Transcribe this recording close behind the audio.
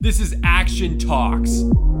This is Action Talks.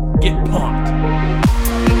 Get pumped.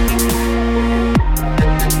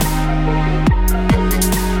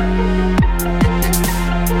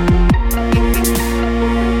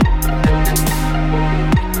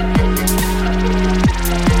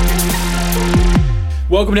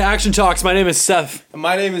 Welcome to Action Talks. My name is Seth. And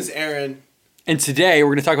my name is Aaron. And today we're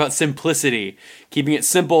going to talk about simplicity. Keeping it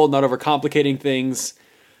simple, not overcomplicating things.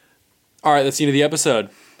 All right, that's the end of the episode.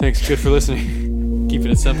 Thanks. Good for listening. Keeping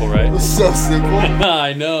it simple, right? So simple.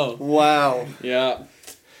 I know. Wow. Yeah.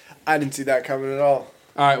 I didn't see that coming at all.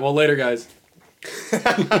 All right, well, later, guys. No,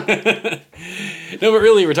 but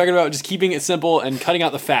really, we're talking about just keeping it simple and cutting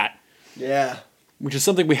out the fat, Yeah. which is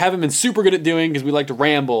something we haven't been super good at doing because we like to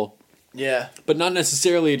ramble, Yeah. but not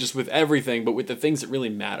necessarily just with everything, but with the things that really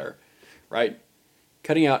matter, right?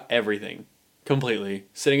 Cutting out everything completely,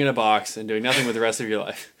 sitting in a box and doing nothing with the rest of your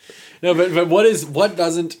life. No, but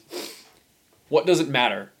what doesn't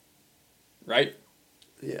matter, right?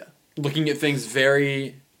 Yeah. Looking at things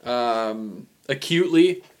very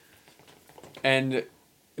acutely and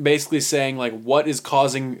basically saying, like, what is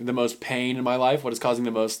causing the most pain in my life? What is causing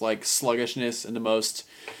the most, like, sluggishness and the most,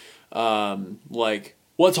 like,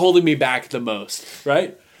 what's holding me back the most,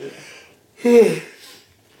 right? Excuse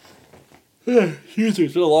me,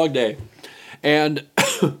 it's been a long day. And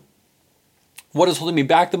what is holding me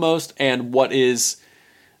back the most, and what is,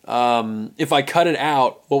 if I cut it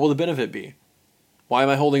out, what will the benefit be? Why am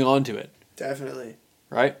I holding on to it? Definitely.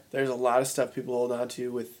 Right? There's a lot of stuff people hold on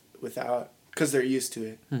to without, because they're used to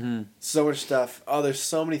it. Mm-hmm. So much stuff. Oh, there's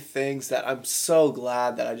so many things that I'm so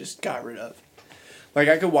glad that I just got rid of. Like,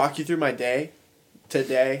 I could walk you through my day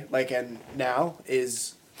today, like, and now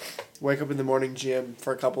is wake up in the morning, gym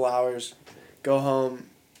for a couple hours, go home,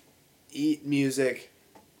 eat music.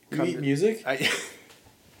 You eat music?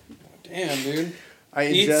 Damn, dude. I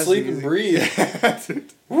Eat, ingest sleep, music. and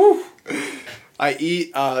breathe. Woo! I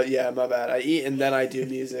eat, yeah, my bad. I eat and then I do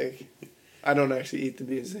music. I don't actually eat the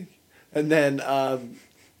music. And then, go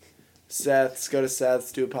to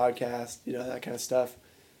Seth's, do a podcast, you know, that kind of stuff.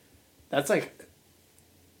 That's like,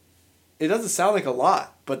 it doesn't sound like a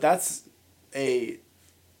lot, but that's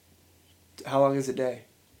how long is a day?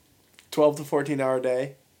 12 to 14 hour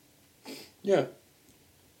day. Yeah.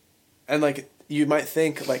 And like, you might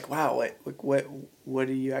think like, wow, what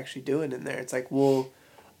are you actually doing in there? It's like, well,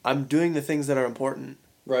 I'm doing the things that are important.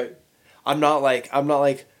 Right. I'm not like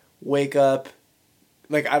wake up,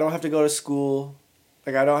 like I don't have to go to school,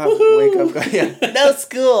 like I don't have to wake up, yeah, no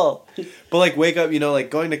school, but like wake up, you know, like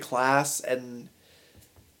going to class and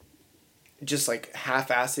just like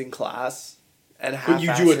half-assing class and But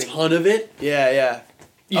you do a ton of it? Yeah.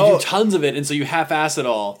 You do tons of it, and so you half-ass it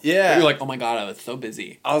all. Yeah. But you're like, oh my god, I was so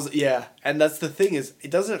busy. Yeah, and that's the thing is, it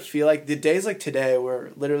doesn't feel like the days like today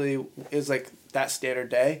where literally is like that standard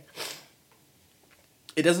day.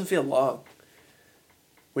 It doesn't feel long.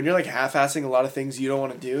 When you're like half-assing a lot of things you don't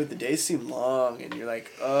want to do, the days seem long, and you're like,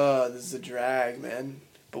 oh, this is a drag, man.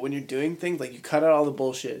 But when you're doing things, like you cut out all the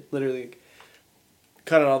bullshit, literally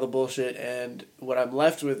cut out all the bullshit, and what I'm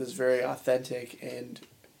left with is very authentic, and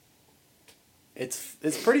it's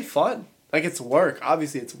pretty fun. Like, it's work.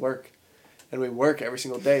 Obviously, it's work. And we work every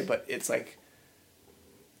single day, but it's like...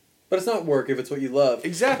 But it's not work if it's what you love.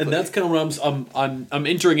 Exactly. And that's kind of what I'm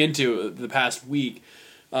entering into the past week.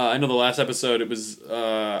 I know the last episode, it was,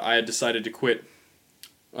 I had decided to quit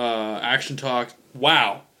Action Talk.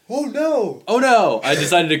 Wow. Oh, no! Oh, no! I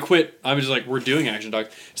decided to quit. I was just like, we're doing Action Talk.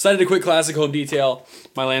 Decided to quit Classic Home Detail,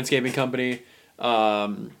 my landscaping company.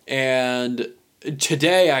 And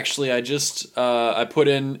today, actually, I just, I put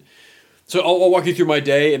in... So I'll walk you through my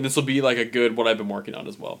day, and this will be like a good what I've been working on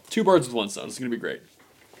as well. 2 birds with 1 stone. It's going to be great.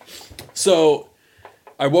 So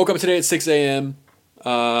I woke up today at 6 a.m., went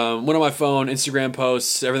on my phone, Instagram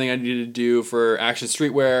posts, everything I needed to do for Action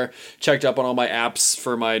Streetwear, checked up on all my apps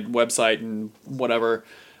for my website and whatever,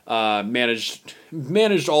 managed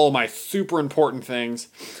all of my super important things,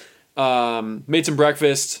 made some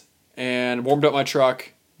breakfast, and warmed up my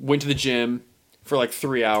truck, went to the gym for like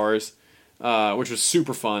 3 hours, which was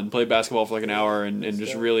super fun. Played basketball for like an hour and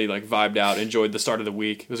just really like vibed out, enjoyed the start of the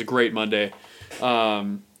week. It was a great Monday.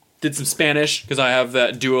 Did some Spanish because I have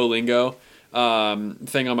that Duolingo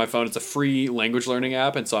thing on my phone. It's a free language learning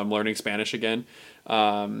app, and so I'm learning Spanish again.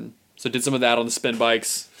 So did some of that on the spin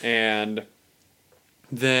bikes, and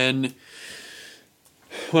then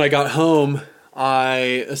when I got home,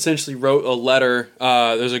 I essentially wrote a letter.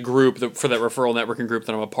 There's a group for that referral networking group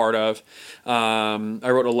that I'm a part of. I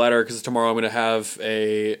wrote a letter because tomorrow I'm going to have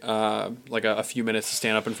a few minutes to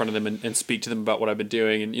stand up in front of them and speak to them about what I've been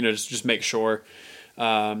doing, and just make sure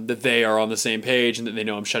that they are on the same page and that they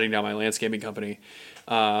know I'm shutting down my landscaping company.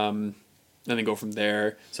 and then go from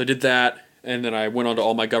there. So I did that, and then I went onto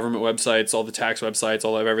all my government websites, all the tax websites,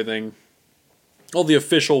 all of everything, all the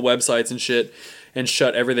official websites and shit, and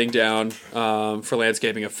shut everything down for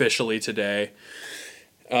landscaping officially today.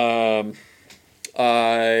 I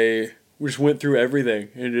just went through everything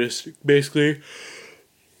and just basically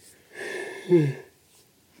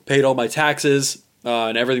paid all my taxes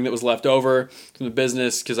and everything that was left over from the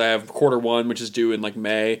business, because I have Q1, which is due in like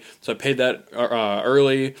May. So I paid that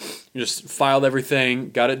early, just filed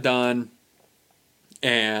everything, got it done,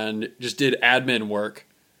 and just did admin work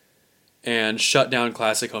and shut down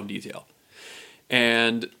Classic Home Detail.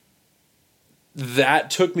 And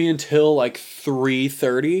that took me until like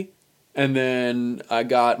 3:30, and then I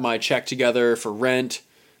got my check together for rent.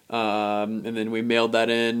 And then we mailed that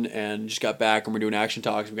in and just got back, and we're doing action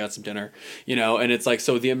talks. We got some dinner, and it's like,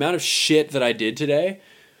 so the amount of shit that I did today,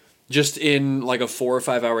 just in like a 4 or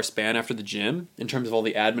 5 hour span after the gym, in terms of all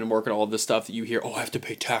the admin work and all of the stuff that you hear, oh, I have to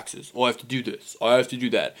pay taxes. Oh, I have to do this. Oh, I have to do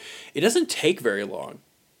that. It doesn't take very long.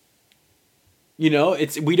 We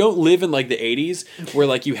don't live in like the 80s where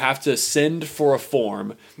like you have to send for a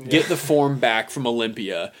form, get the form back from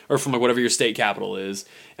Olympia or from like whatever your state capital is,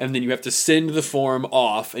 and then you have to send the form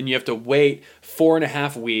off, and you have to wait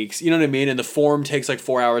 4.5 weeks. You know what I mean? And the form takes like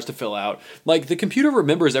 4 hours to fill out. Like, the computer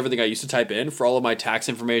remembers everything I used to type in for all of my tax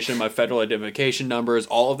information, my federal identification numbers,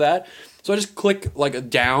 all of that. So I just click like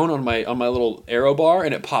down on my little arrow bar,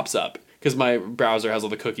 and it pops up because my browser has all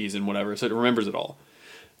the cookies and whatever, so it remembers it all.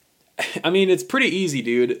 I mean, it's pretty easy,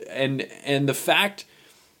 dude. And the fact,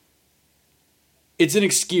 it's an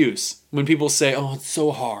excuse when people say, oh, it's so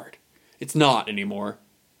hard. It's not anymore.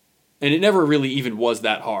 And it never really even was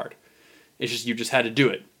that hard. It's just, you just had to do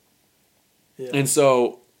it. Yeah. And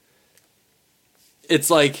so, it's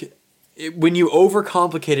like, when you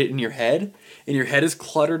overcomplicate it in your head, and your head is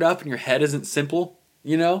cluttered up, and your head isn't simple,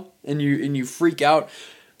 and you freak out,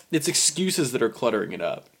 it's excuses that are cluttering it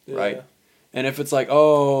up, right? And if it's like,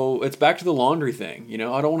 oh, it's back to the laundry thing,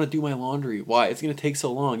 I don't want to do my laundry. Why? It's going to take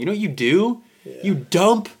so long. You know what you do? Yeah. You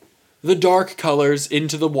dump the dark colors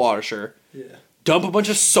into the washer. Yeah. Dump a bunch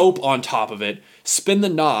of soap on top of it. Spin the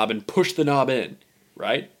knob and push the knob in,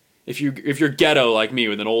 right? If you're ghetto like me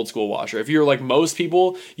with an old school washer. If you're like most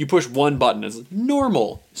people, you push one button as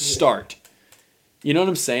normal start. You know what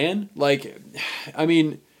I'm saying? Like, I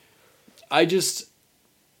mean, I just,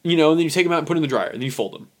 and then you take them out and put them in the dryer, and then you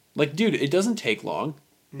fold them. Like, dude, it doesn't take long.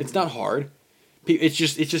 It's not hard. It's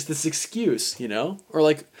just this excuse, Or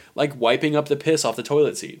like wiping up the piss off the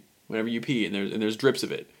toilet seat whenever you pee, and there's drips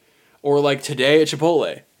of it. Or like today at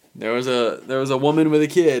Chipotle, there was a woman with a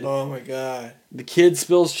kid. Oh my god. The kid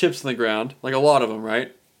spills chips on the ground, like a lot of them,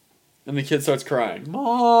 right? And the kid starts crying.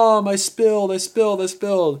 Mom, I spilled.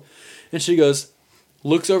 And she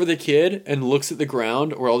looks over the kid and looks at the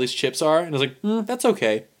ground where all these chips are, and is like, that's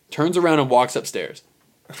okay. Turns around and walks upstairs.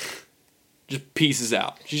 Just pieces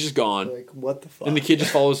out. She's just gone. Like, what the fuck? And the kid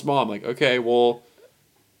just follows his mom. Like, okay, well,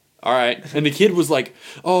 all right. And the kid was like,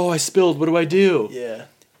 oh, I spilled. What do I do? Yeah.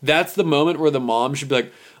 That's the moment where the mom should be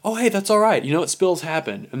like, oh, hey, that's all right. You know what? Spills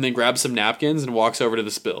happen. And then grabs some napkins and walks over to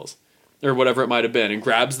the spills. Or whatever it might have been. And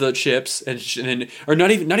grabs the chips. And or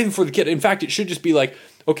not even for the kid. In fact, it should just be like,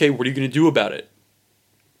 okay, what are you going to do about it?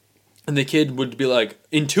 And the kid would be like,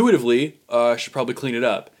 intuitively, I should probably clean it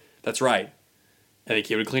up. That's right. And the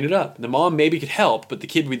kid would clean it up. The mom maybe could help, but the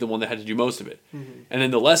kid would be the one that had to do most of it. Mm-hmm. And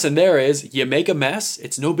then the lesson there is, you make a mess,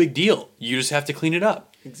 it's no big deal. You just have to clean it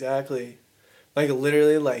up. Exactly. Like,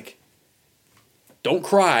 literally, like... Don't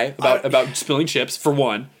cry about spilling chips, for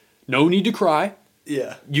one. No need to cry.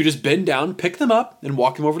 Yeah. You just bend down, pick them up, and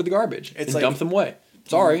walk them over to the garbage. And dump them away.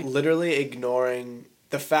 Sorry. Literally ignoring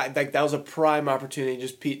the fact that was a prime opportunity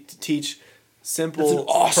just to teach simple... That's an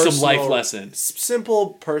awesome life lesson.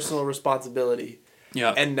 Simple personal responsibility.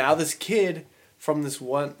 Yeah. And now this kid from this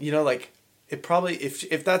one, like, it probably,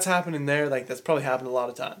 if that's happening there, like, that's probably happened a lot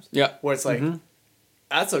of times. Yeah. Where it's like,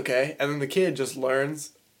 that's okay. And then the kid just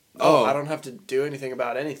learns, I don't have to do anything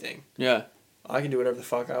about anything. Yeah. I can do whatever the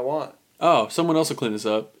fuck I want. Oh, someone else will clean this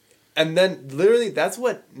up. And then, literally, that's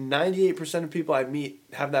what 98% of people I meet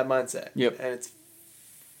have that mindset. Yep. And it's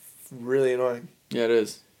really annoying. Yeah, it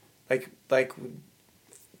is. Like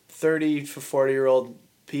 30 to 40-year-old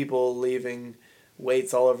people leaving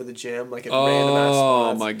weights all over the gym, like in random ass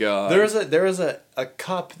spots. Oh my god! There was a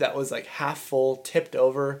cup that was like half full, tipped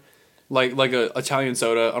over, like a Italian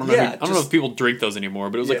soda. I don't know if people drink those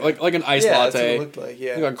anymore, but it was like an iced That's latte. what it looked like.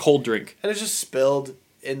 Yeah, like a cold drink, and it just spilled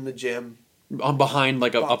in the gym, on behind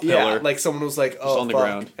like a pillar. Yeah, like someone was like, "Oh, just on the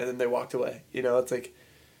ground," and then they walked away. It's like,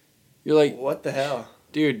 you're like, what the hell?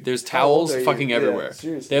 Dude, there's How old towels are you? fucking Yeah, everywhere.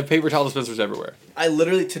 seriously. They have paper towel dispensers everywhere.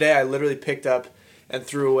 Today I literally picked up and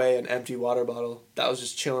threw away an empty water bottle that was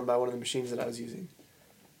just chilling by one of the machines that I was using.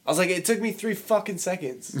 I was like, it took me 3 fucking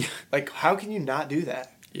seconds. Like, how can you not do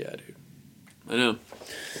that? Yeah, dude. I know.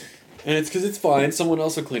 And it's because it's fine. Someone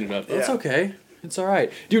else will clean it up. That's Yeah. okay. It's all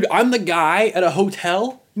right. Dude, I'm the guy at a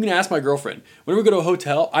hotel. You can ask my girlfriend. Whenever we go to a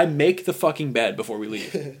hotel, I make the fucking bed before we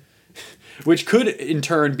leave. Which could, in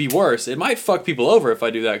turn, be worse. It might fuck people over if I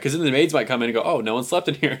do that, because then the maids might come in and go, oh, no one slept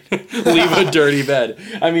in here. Leave a dirty bed.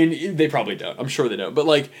 I mean, they probably don't. I'm sure they don't. But,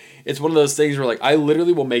 like, it's one of those things where, like, I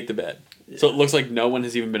literally will make the bed. Yeah. So it looks like no one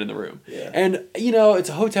has even been in the room. Yeah. And, you know, it's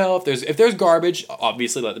a hotel. If there's garbage,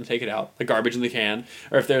 obviously let them take it out. The garbage in the can.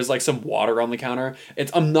 Or if there's, like, some water on the counter.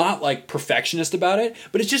 I'm not, like, perfectionist about it.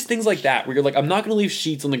 But it's just things like that where you're like, I'm not going to leave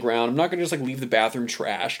sheets on the ground. I'm not going to just, like, leave the bathroom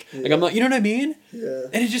trashed. Yeah. Like, I'm not, you know what I mean? Yeah.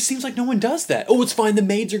 And it just seems like no one does that. Oh, it's fine. The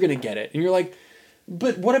maids are going to get it. And you're like,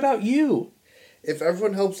 but what about you? If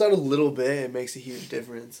everyone helps out a little bit, it makes a huge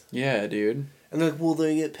difference. Yeah, dude. And they're like, well,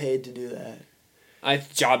 they get paid to do that.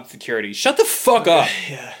 Job security. Shut the fuck up.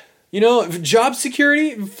 Yeah. You know, job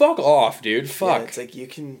security, fuck off, dude. Fuck. Yeah, it's like you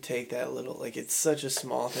can take that little, like, it's such a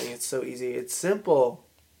small thing. It's so easy. It's simple,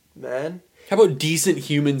 man. How about decent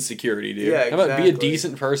human security, dude? Yeah, How about be a exactly.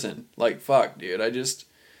 decent person? Like, fuck, dude.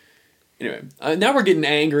 Anyway, now we're getting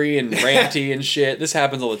angry and ranty and shit. This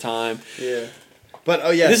happens all the time. Yeah. But,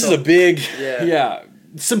 oh, yeah. This is a big, Yeah.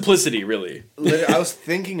 simplicity, really. I was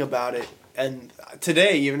thinking about it, and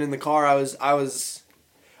today, even in the car,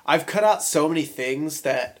 I've cut out so many things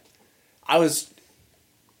that I was,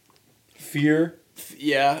 Fear.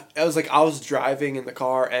 yeah, I was driving in the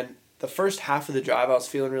car, and the first half of the drive, I was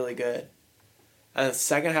feeling really good. And the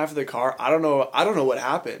second half of the car, I don't know what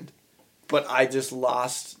happened, but I just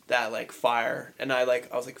lost that, like, fire, and I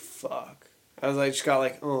was like, fuck. I just got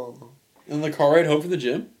like, oh. On the car ride home from the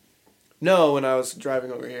gym? No, when I was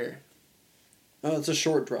driving over here. Oh, it's a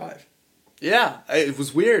short drive. Yeah, it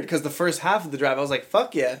was weird, because the first half of the drive, I was like,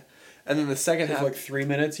 fuck yeah. And then the second half... For like 3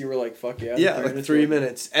 minutes, you were like, fuck yeah. Yeah, like 3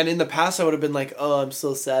 minutes. And in the past, I would have been like, oh, I'm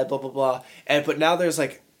so sad, blah, blah, blah. But now there's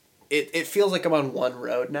like... It feels like I'm on one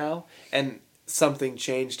road now, and something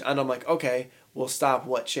changed. And I'm like, okay, well, stop.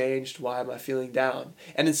 What changed? Why am I feeling down?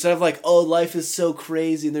 And instead of like, oh, life is so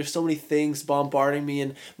crazy, and there's so many things bombarding me,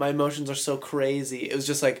 and my emotions are so crazy, it was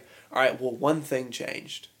just like, all right, well, one thing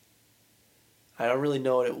changed. I don't really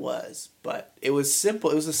know what it was, but it was simple.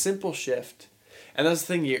 It was a simple shift. And that's the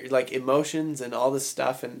thing, you're, like, emotions and all this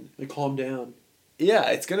stuff, and... Like, calm down. Yeah,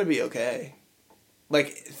 it's gonna be okay. Like,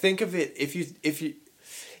 think of it,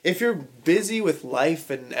 if you're busy with life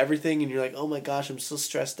and everything, and you're like, oh my gosh, I'm so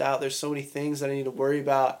stressed out, there's so many things that I need to worry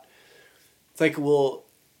about. It's like, well,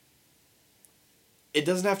 it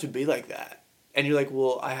doesn't have to be like that. And you're like,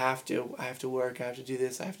 well, I have to work, I have to do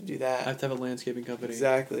this, I have to do that. I have to have a landscaping company.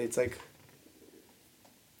 Exactly. It's like,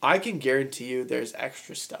 I can guarantee you there's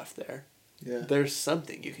extra stuff there. Yeah. There's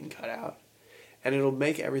something you can cut out. And it'll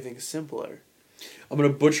make everything simpler. I'm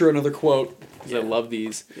going to butcher another quote, because I Yeah. love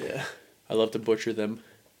these. Yeah. I love to butcher them.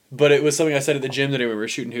 But it was something I said at the gym today when we were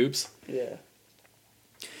shooting hoops. Yeah.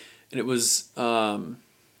 And it was, I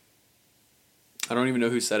don't even know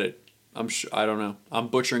who said it. I don't know. I'm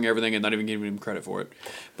butchering everything and not even giving him credit for it.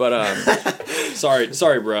 But,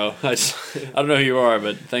 sorry, bro. I don't know who you are,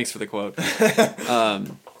 but thanks for the quote.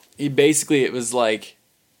 It was like,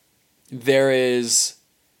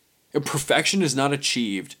 perfection is not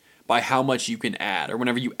achieved by how much you can add, or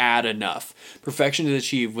whenever you add enough. Perfection is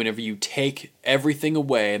achieved whenever you take everything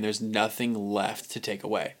away and there's nothing left to take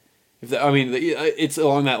away. It's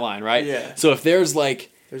along that line, right? Yeah. So if there's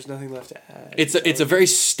like... There's nothing left to add. It's a very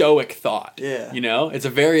stoic thought. Yeah. You know? It's a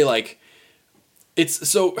very like... It's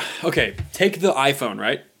so... Okay, take the iPhone,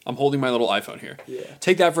 right? I'm holding my little iPhone here. Yeah.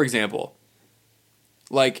 Take that for example.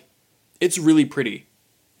 Like, it's really pretty.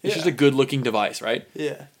 It's just a good-looking device, right?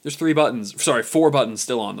 Yeah. There's 4 buttons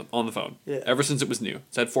still on the phone. Yeah. Ever since it was new.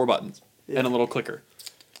 It's had 4 buttons. Yeah. And a little clicker.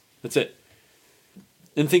 That's it.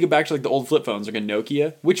 And think back to like the old flip phones, like a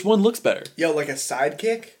Nokia. Which one looks better? Yo, like a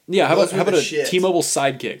Sidekick? Yeah, how Those about were the a shit. T-Mobile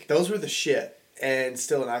Sidekick? Those were the shit. And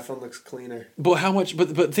still an iPhone looks cleaner. But how much?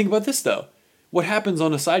 But think about this though. What happens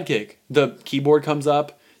on a Sidekick? The keyboard comes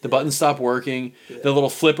up. The buttons stop working. Yeah. The little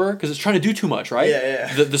flipper, because it's trying to do too much, right?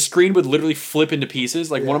 Yeah. The screen would literally flip into pieces.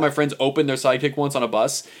 Like one of Yeah. my friends opened their Sidekick once on a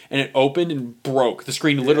bus, and it opened and broke. The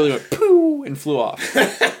screen literally went poo and flew off.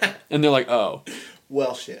 And they're like, oh.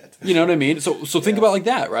 Well, shit. You know what I mean? So think about it like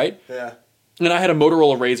that, right? Yeah. And I had a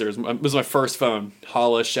Motorola Razr. It was my first phone.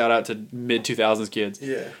 Holla, shout out to mid-2000s kids.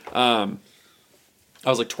 Yeah. I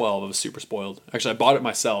was like 12. I was super spoiled. Actually, I bought it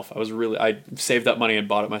myself. I saved that money and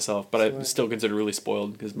bought it myself, but I still consider really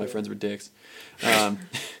spoiled because my friends were dicks.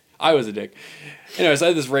 I was a dick. Anyways, I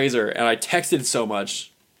had this Razor, and I texted so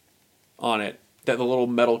much on it that the little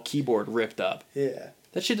metal keyboard ripped up. Yeah.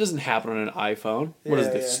 That shit doesn't happen on an iPhone. What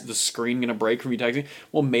is the screen gonna break from you texting?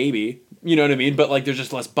 Well, maybe. You know what I mean? But like, there's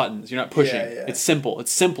just less buttons. You're not pushing. Yeah. It's simple.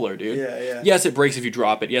 It's simpler, dude. Yeah. Yes, it breaks if you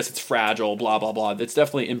drop it. Yes, it's fragile. Blah blah blah. It's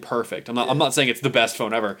definitely imperfect. I'm not saying it's the best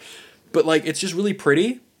phone ever, but like, it's just really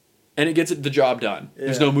pretty, and it gets the job done. Yeah.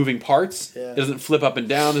 There's no moving parts. Yeah. It doesn't flip up and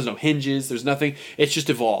down. There's no hinges. There's nothing. It's just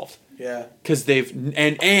evolved. Yeah. Because they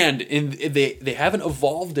haven't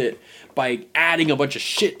evolved it by adding a bunch of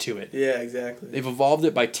shit to it. Yeah, exactly. They've evolved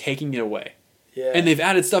it by taking it away. Yeah. And they've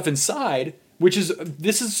added stuff inside,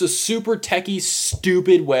 this is a super techie,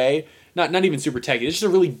 stupid way. Not even super techie. It's just a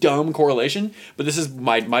really dumb correlation. But this is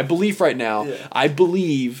my belief right now. Yeah.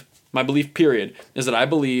 My belief period is that I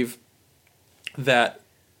believe that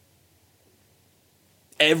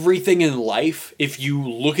everything in life, if you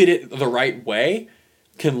look at it the right way,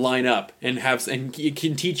 can line up and it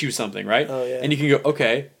can teach you something, right? Oh, yeah. And you can go,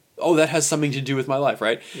 okay, that has something to do with my life,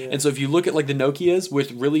 right? Yeah. And so if you look at like the Nokias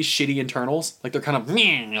with really shitty internals, like they're kind of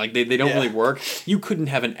like they don't really work. You couldn't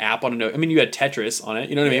have an app on a Nokia. I mean, you had Tetris on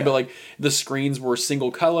it, you know what I mean? But like the screens were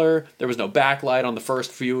single color. There was no backlight on the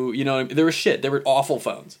first few. You know what I mean? There was shit. They were awful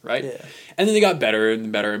phones, right? Yeah. And then they got better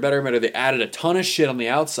and better and better and better. They added a ton of shit on the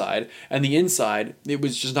outside, and the inside, it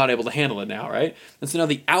was just not able to handle it now, right? And so now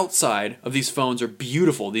the outside of these phones are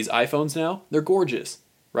beautiful. These iPhones now, they're gorgeous,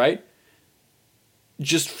 right?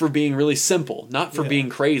 Just for being really simple, not for being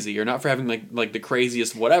crazy or not for having like the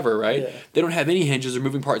craziest whatever, right? Yeah. They don't have any hinges or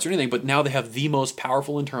moving parts or anything, but now they have the most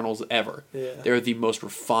powerful internals ever. Yeah. They're the most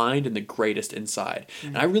refined and the greatest inside.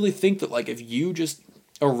 And I really think that like if you just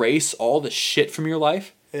erase all the shit from your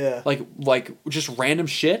life, like just random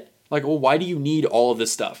shit, like, well, why do you need all of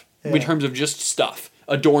this stuff in terms of just stuff?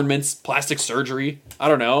 Adornments, plastic surgery, I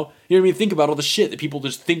don't know. You know what I mean? Think about all the shit that people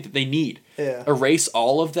just think that they need. Yeah. Erase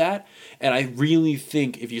all of that, and I really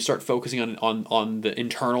think if you start focusing on the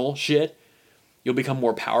internal shit, you'll become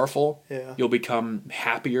more powerful. Yeah. You'll become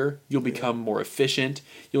happier. You'll become more efficient.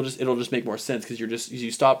 It'll just make more sense because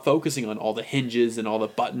you stop focusing on all the hinges and all the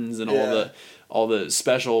buttons and all the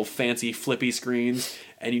special fancy flippy screens,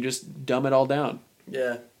 and you just dumb it all down.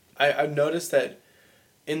 Yeah. I've noticed that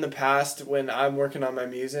in the past when I'm working on my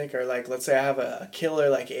music, or like let's say I have a killer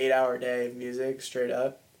like 8-hour day of music straight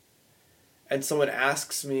up, and someone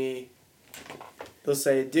asks me, they'll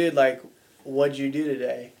say, dude, like, what'd you do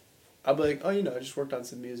today? I'll be like, oh, I just worked on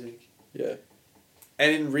some music. Yeah.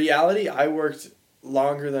 And in reality, I worked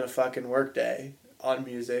longer than a fucking work day on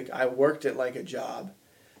music. I worked it like a job.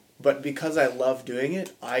 But because I love doing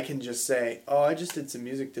it, I can just say, oh, I just did some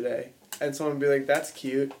music today. And someone will be like, that's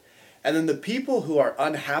cute. And then the people who are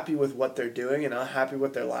unhappy with what they're doing and unhappy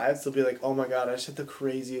with their lives, they'll be like, oh my God, I just had the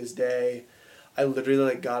craziest day. I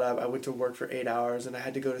literally got up, I went to work for 8 hours, and I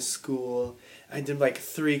had to go to school. I did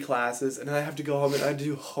 3 classes, and then I have to go home and I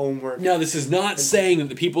do homework. Now, this is not saying that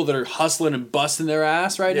the people that are hustling and busting their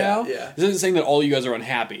ass right now, yeah. This isn't saying that all you guys are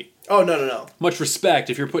unhappy. Oh, no. Much respect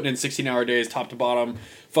if you're putting in 16-hour days, top to bottom,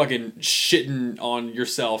 fucking shitting on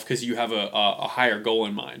yourself because you have a higher goal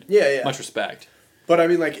in mind. Yeah. Much respect. But I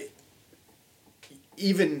mean,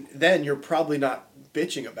 even then, you're probably not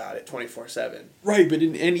bitching about it 24/7. Right, but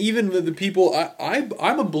and even the people,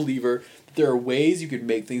 I'm a believer that there are ways you could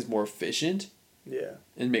make things more efficient. Yeah.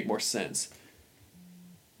 And make more sense.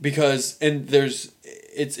 Because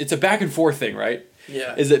it's a back and forth thing, right?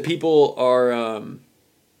 Yeah. Is that people are I'm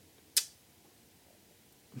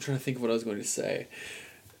trying to think of what I was going to say.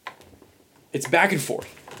 It's back and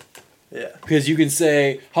forth. Yeah. Because you can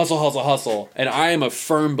say hustle, hustle, hustle, and I am a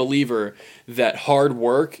firm believer that hard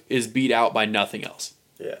work is beat out by nothing else.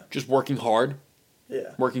 Yeah. Just working hard.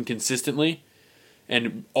 Yeah. Working consistently.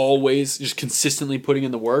 And always just consistently putting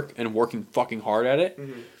in the work and working fucking hard at it.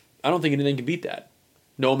 Mm-hmm. I don't think anything can beat that.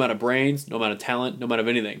 No amount of brains, no amount of talent, no amount of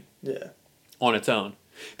anything. Yeah. On its own.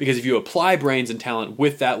 Because if you apply brains and talent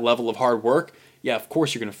with that level of hard work, yeah, of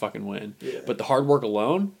course you're going to fucking win. Yeah. But the hard work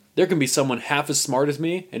alone, there can be someone half as smart as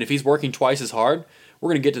me, and if he's working twice as hard, we're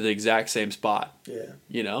going to get to the exact same spot. Yeah.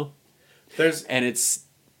 You know? And it's...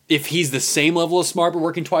 If he's the same level of smart but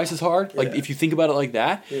working twice as hard, if you think about it like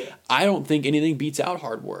that, I don't think anything beats out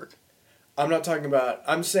hard work.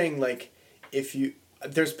 I'm saying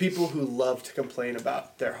there's people who love to complain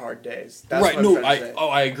about their hard days. That's right, what I'm trying to say.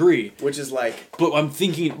 I agree. Which is But I'm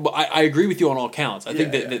thinking, I agree with you on all counts. I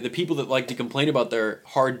think that the people that like to complain about their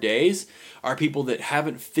hard days are people that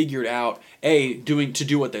haven't figured out, to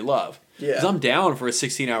do what they love. Yeah. Because I'm down for a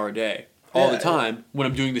 16-hour day. all Yeah, the time when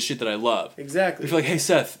I'm doing the shit that I love. Exactly. If you're like, hey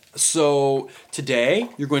Seth, so today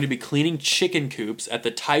you're going to be cleaning chicken coops at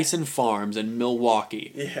the Tyson Farms in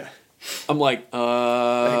Milwaukee. Yeah. I'm like, This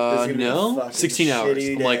is gonna be a no, fucking 16 hours.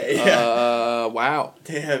 shitty I'm like, day. wow.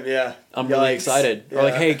 Damn, yeah. I'm really Yikes. excited. Yeah. Or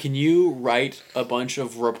like, hey, can you write a bunch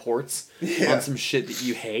of reports Yeah. on some shit that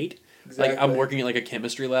you hate? Exactly. Like, I'm working at like a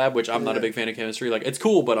chemistry lab, which I'm not a Yeah. big fan of chemistry. Like, it's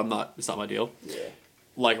cool, but it's not my deal. Yeah.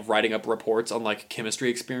 Like, writing up reports on like chemistry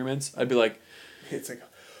experiments, I'd be like, It's like,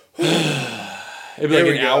 it'd be There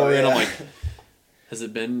like we an go, hour in, I'm yeah. like, has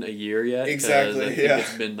it been a year yet? 'Cause Exactly, I think yeah.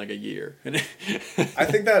 it's been like a year. I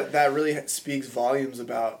think that really speaks volumes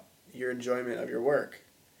about your enjoyment of your work.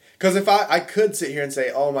 Because if I could sit here and say,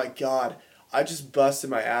 oh my God, I just busted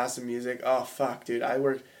my ass in music. Oh, fuck, dude.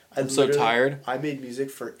 I'm so tired. I made music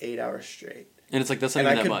for 8 hours straight. And it's like, that's not And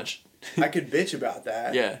even I that could- much. I could bitch about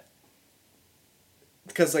that. Yeah.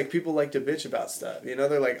 Because, like, people like to bitch about stuff. You know,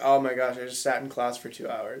 they're like, oh my gosh, I just sat in class for 2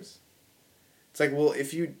 hours. It's like, well,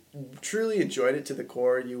 if you truly enjoyed it to the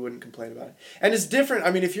core, you wouldn't complain about it. And it's different.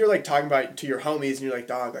 I mean, if you're, like, talking about it to your homies and you're like,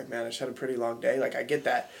 dog, like, man, I just had a pretty long day. Like, I get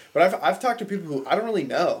that. But I've talked to people who I don't really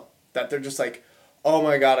know. That they're just like, oh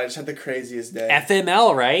my God, I just had the craziest day.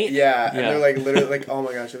 FML, right? Yeah. And they're, like, literally like, oh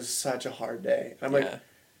my gosh, it was such a hard day. And I'm like,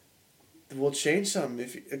 Yeah. we'll change some.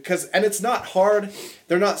 And it's not hard.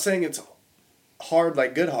 They're not saying it's hard,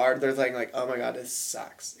 like good hard. They're saying like, oh my God, this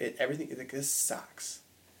sucks. Everything, like, this sucks.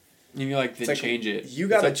 And you're like, then It's like, change it. You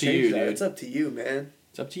gotta it's up change to you, that. dude. It's up to you, man.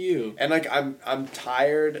 It's up to you. And like I'm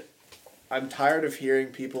tired of hearing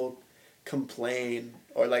people complain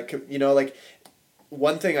or like, you know, like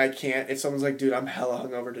one thing I can't, if someone's like, dude, I'm hella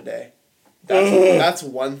hungover today. That's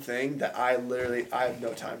one thing that I have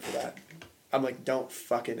no time for that. I'm like, don't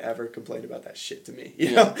fucking ever complain about that shit to me.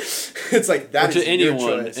 You know? It's like that or is to your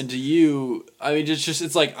anyone choice. and to you. I mean,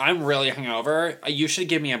 it's like, I'm really hungover. You should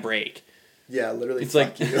give me a break. Yeah, literally. It's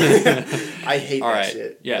Fuck like- you. I hate All that right,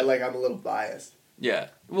 shit. yeah. But, like, I'm a little biased. Yeah.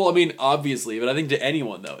 Well, I mean, obviously, but I think to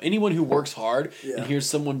anyone though, anyone who works hard Yeah. and hears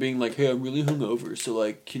someone being like, "Hey, I'm really hungover, so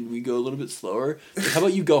like, can we go a little bit slower?" Like, how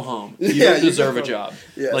about you go home? You Yeah, don't you deserve go a home. job.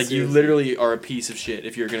 Yeah, like you seriously. literally are a piece of shit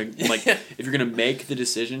if you're gonna like if you're gonna make the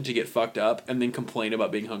decision to get fucked up and then complain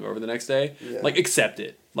about being hungover the next day. Yeah. Like, accept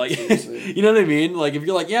it. Like, Seriously. you know what I mean? Like, if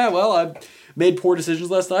you're like, "Yeah, well, I made poor decisions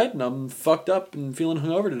last night and I'm fucked up and feeling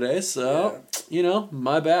hungover today, so you know,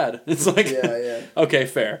 my bad." It's like, Yeah. okay,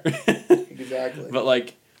 fair. Exactly. But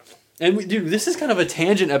like, and dude, this is kind of a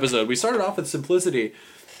tangent episode. We started off with simplicity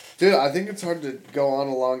Dude, I think it's hard to go on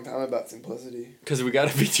a long time about simplicity. because we got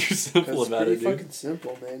to be too 'Cause simple it's about pretty it, dude. fucking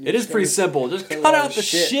simple, man. It is pretty simple. Just cut cut out out the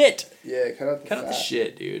shit. shit. Yeah, cut out the Cut out the fat.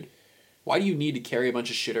 shit, dude. Why do you need to carry a bunch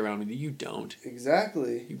of shit around with you? You don't.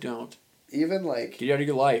 Exactly. You don't. Even like Get it out of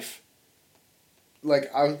your life.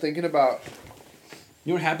 I'm thinking about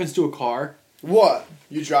You know what happens to a car? what?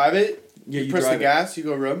 You drive it? Yeah, you press drive the gas, you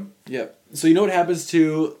go room? Yep. So you know what happens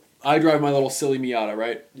to... I drive my little silly Miata,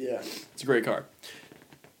 right? Yeah. It's a great car.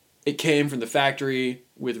 It came from the factory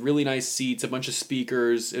with really nice seats, a bunch of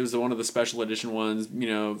speakers. It was one of the special edition ones, you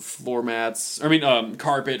know, floor mats.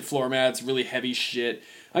 Carpet, floor mats, really heavy shit.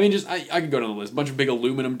 I mean, I could go down the list. A bunch of big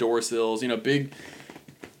aluminum door sills, you know, big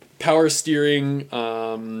power steering,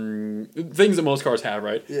 things that most cars have,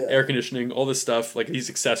 right? Yeah. Air conditioning, all this stuff, like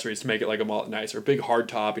these accessories to make it like a lot nicer. Big hard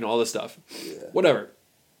top, you know, all this stuff. Yeah. Whatever.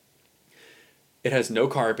 It has no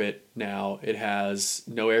carpet now. It has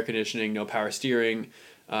no air conditioning, no power steering,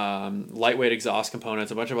 lightweight exhaust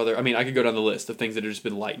components, a bunch of other... I mean, I could go down the list of things that have just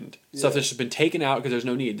been lightened. Stuff Yeah. that's just been taken out because there's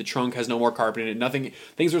no need. The trunk has no more carpet in it. Nothing...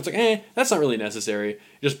 Things where it's like, that's not really necessary.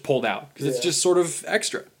 Just pulled out because it's Yeah. just sort of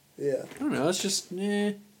extra. Yeah. I don't know. It's just,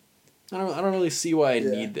 I don't really see why I Yeah.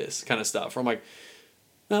 need this kind of stuff. Or I'm like,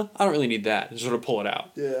 no, I don't really need that. Just sort of pull it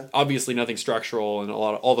out. Yeah. Obviously, nothing structural, and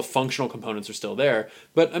all the functional components are still there.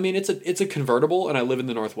 But I mean, it's a convertible, and I live in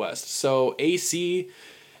the Northwest, so AC,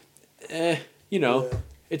 Yeah.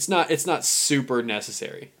 it's not super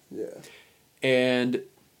necessary. Yeah. And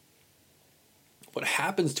what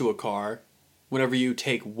happens to a car whenever you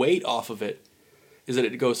take weight off of it is that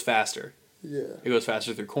it goes faster. Yeah. It goes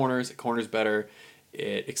faster through corners. It corners better.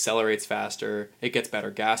 It accelerates faster. It gets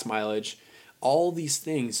better gas mileage. All these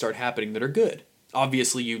things start happening that are good.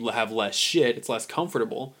 Obviously, you have less shit. It's less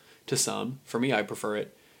comfortable to some. For me, I prefer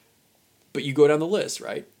it. But you go down the list,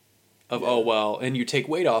 right? Of, and you take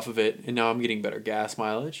weight off of it, and now I'm getting better gas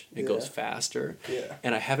mileage. It goes faster. Yeah.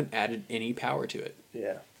 And I haven't added any power to it.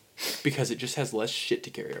 Yeah. Because it just has less shit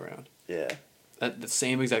to carry around. Yeah. The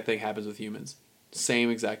same exact thing happens with humans.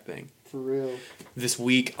 Same exact thing. For real. This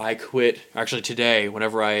week I quit. Actually, today,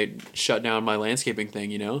 whenever I shut down my landscaping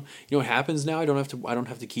thing, you know what happens now? I don't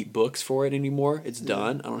have to keep books for it anymore. It's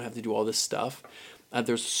done. I don't have to do all this stuff.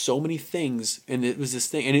 There's so many things, and it was this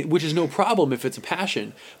thing, which is no problem if it's a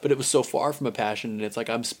passion. But it was so far from a passion, and it's like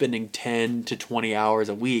I'm spending 10 to 20 hours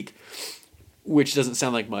a week, which doesn't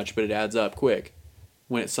sound like much, but it adds up quick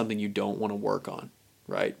when it's something you don't want to work on,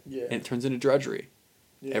 right? Yeah. And it turns into drudgery.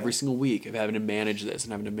 Yeah. Every single week of having to manage this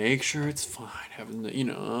and having to make sure it's fine, having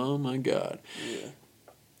to, oh my God. Yeah.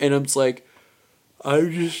 And I'm just like, wow,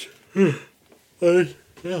 I'm just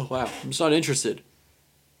not interested.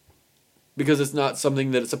 Because it's not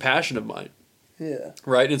something that it's a passion of mine. Yeah.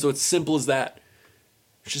 Right? And so it's simple as that.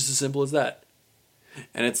 It's just as simple as that.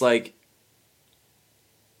 And it's like,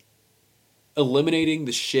 eliminating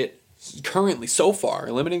the shit currently, so far,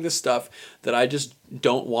 eliminating the stuff that I just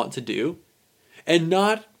don't want to do. And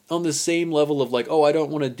not on the same level of like, oh, I don't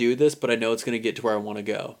want to do this, but I know it's going to get to where I want to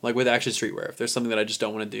go. Like with Action Streetwear, if there's something that I just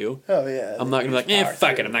don't want to do, oh yeah, I'm not going to be like,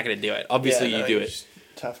 fuck it, I'm not going to do it. Obviously, you do it. Just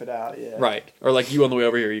tough it out, yeah. Right. Or like you on the way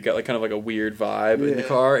over here, you got like kind of like a weird vibe in the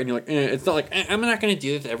car, and you're like, it's not like, I'm not going to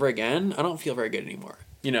do this ever again. I don't feel very good anymore.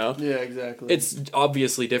 You know? Yeah, exactly. It's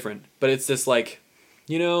obviously different, but it's just like,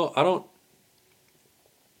 I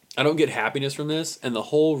don't get happiness from this, and the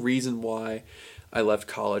whole reason why I left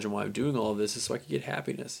college and why I'm doing all of this is so I could get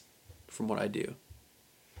happiness from what I do.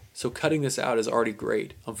 So cutting this out is already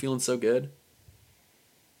great. I'm feeling so good.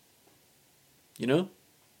 You know?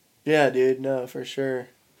 Yeah, dude, no, for sure.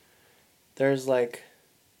 There's like...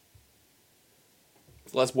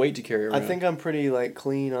 less weight to carry around. I think I'm pretty like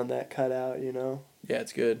clean on that cutout, Yeah,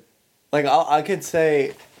 it's good. Like I could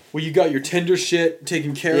say... Well, you got your Tinder shit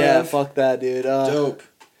taken care of. Yeah, fuck that, dude. Dope.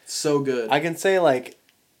 So good. I can say like...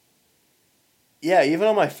 Yeah, even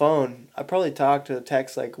on my phone, I probably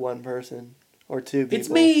text like one person or two people. It's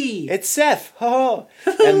me! It's Seth! Ho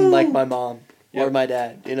ho! And like my mom or Yep. my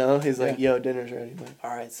dad, He's like, yo, dinner's ready. I'm like,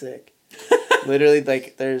 alright, sick. Literally,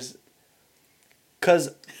 like, there's...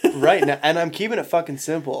 Because right now... And I'm keeping it fucking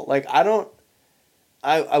simple. Like, I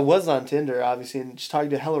was on Tinder, obviously, and just talking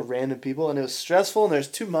to hella random people, and it was stressful, and there's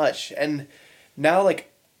too much. And now,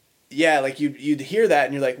 like, yeah, like, you'd hear that,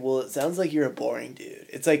 and you're like, well, it sounds like you're a boring dude.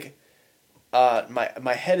 It's like...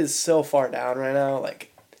 my head is so far down right now,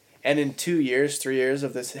 like, and in 2 years, 3 years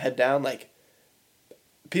of this head down, like,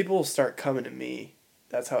 people will start coming to me.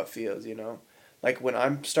 That's how it feels, Like, when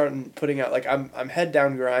I'm starting putting out, like, I'm head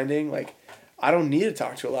down grinding, like, I don't need to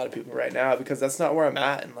talk to a lot of people right now because that's not where I'm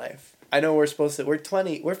at in life. I know we're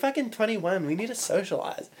fucking 21, we need to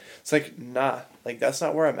socialize. It's like, nah, like, that's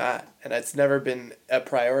not where I'm at, and it's never been a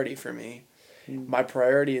priority for me. My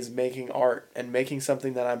priority is making art and making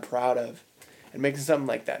something that I'm proud of. And making something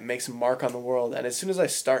like that makes a mark on the world. And as soon as I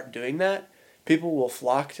start doing that, people will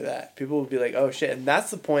flock to that. People will be like, oh shit. And that's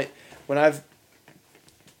the point when I've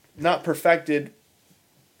not perfected,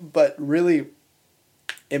 but really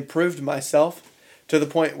improved myself to the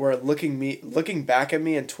point where looking back at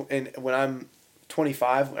me and when I'm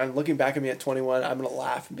 25, and looking back at me at 21, I'm going to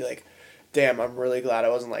laugh and be like, damn, I'm really glad I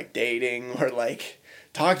wasn't like dating or like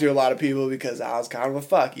talk to a lot of people because I was kind of a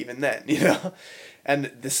fuck even then,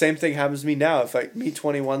 And the same thing happens to me now. If like me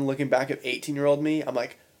 21 looking back at 18-year-old me, I'm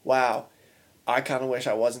like, wow, I kind of wish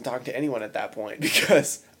I wasn't talking to anyone at that point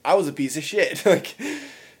because I was a piece of shit. Like,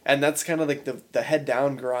 and that's kind of like the head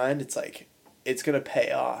down grind. It's like, it's going to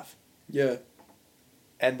pay off. Yeah.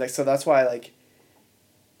 And like, so that's why like,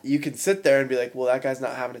 you can sit there and be like, well, that guy's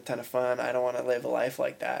not having a ton of fun. I don't want to live a life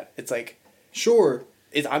like that. It's like, sure.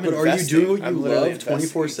 I'm but investing. Are you doing what you love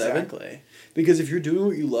 24/7? Exactly. Because if you're doing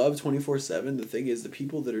what you love 24/7, the thing is, the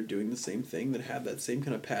people that are doing the same thing, that have that same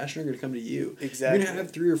kind of passion, are going to come to you. Exactly. You're going to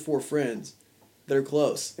have 3 or 4 friends that are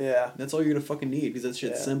close. Yeah. That's all you're going to fucking need, because that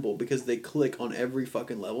shit's simple, because they click on every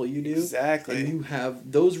fucking level you do. Exactly. And you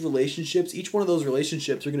have those relationships, each one of those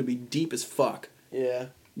relationships are going to be deep as fuck. Yeah.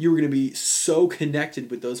 You're going to be so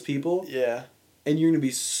connected with those people. Yeah. And you're going to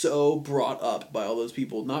be so brought up by all those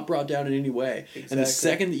people, not brought down in any way. Exactly. And the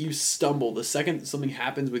second that you stumble, the second that something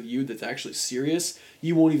happens with you that's actually serious,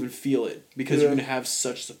 you won't even feel it because you're going to have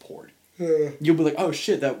such support. Yeah. You'll be like, oh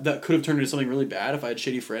shit, that could have turned into something really bad if I had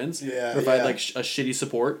shitty friends. Yeah. Or if I had like a shitty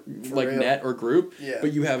support, For like real. net or group. Yeah.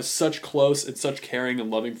 But you have such close and such caring and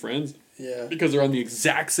loving friends. Yeah. Because they're on the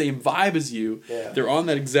exact same vibe as you. Yeah. They're on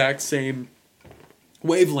that exact same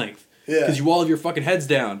wavelength. Yeah. Because you all have your fucking heads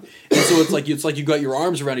down. And so it's like you got your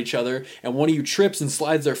arms around each other, and one of you trips and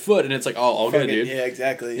slides their foot, and it's like, oh, all good, dude. Yeah,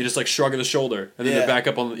 exactly. You just like shrug of the shoulder, and then they're back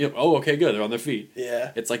up on the, oh, okay, good, they're on their feet.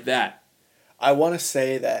 Yeah. It's like that. I want to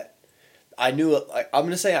say that I'm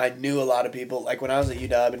gonna say I knew a lot of people. Like when I was at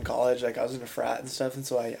UW in college, like I was in a frat and stuff, and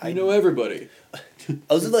so I know everybody.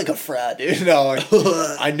 I was in like a frat, dude. No, like,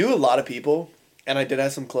 I knew a lot of people, and I did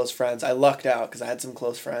have some close friends. I lucked out because I had some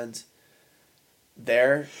close friends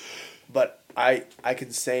there, but I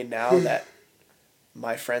can say now that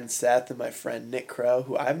my friend Seth and my friend Nick Crow,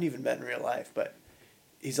 who I haven't even met in real life, but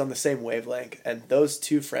he's on the same wavelength, and those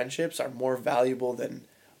two friendships are more valuable than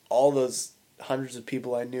all those hundreds of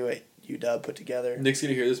people I knew at UW put together. Nick's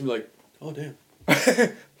gonna hear this and be like, "Oh damn,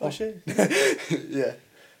 oh shit." Yeah.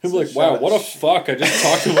 He'll be like, "Wow, what a fuck! I just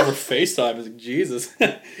talked to him over FaceTime." I was like, "Jesus,"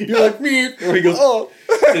 you're like me. Or he goes, "Oh."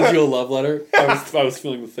 Sends you a love letter. I was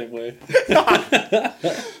feeling the same way.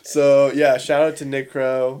 So yeah, shout out to Nick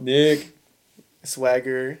Crow, Nick,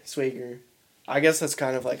 Swagger. I guess that's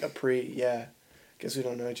kind of like a yeah. Guess we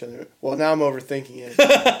don't know each other. Well, now I'm overthinking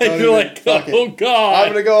it. You're like, oh god,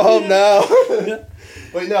 I'm gonna go home now.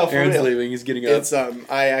 Wait, no, for Aaron's real. leaving. He's getting up. It's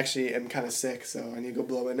I actually am kind of sick, so I need to go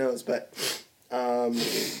blow my nose. But,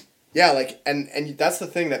 yeah, like, and that's the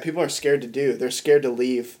thing that people are scared to do. They're scared to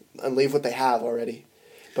leave and leave what they have already.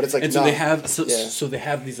 But it's like, and so they have so they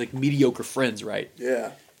have these like mediocre friends, right?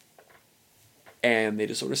 Yeah. And they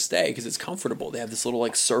just sort of stay because it's comfortable. They have this little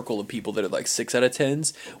like circle of people that are like 6 out of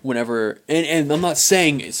 10s whenever, and I'm not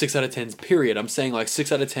saying 6 out of 10s period. I'm saying like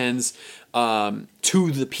 6 out of 10s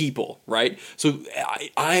to the people, right? So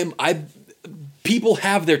I people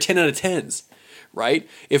have their 10 out of 10s, right?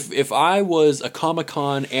 If I was a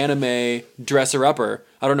Comic-Con anime dresser upper,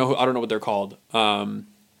 I don't know what they're called.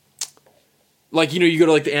 Like, you go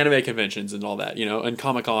to like the anime conventions and all that, and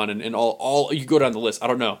Comic-Con and all you go down the list. I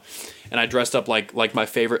don't know. And I dressed up like my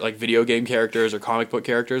favorite like video game characters or comic book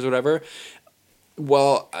characters or whatever.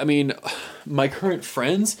 Well, I mean, my current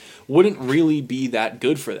friends wouldn't really be that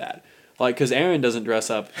good for that. Like, because Aaron doesn't dress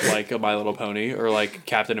up like a My Little Pony or like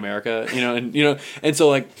Captain America, and so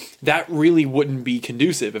like that really wouldn't be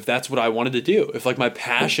conducive if that's what I wanted to do. If like my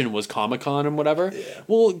passion was Comic-Con and whatever,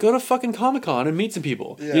 well, go to fucking Comic-Con and meet some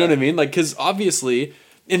people. Yeah. You know what I mean? Like, because obviously,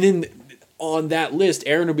 and then on that list,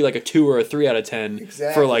 Aaron would be like a 2 or a 3 out of 10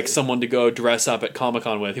 for like someone to go dress up at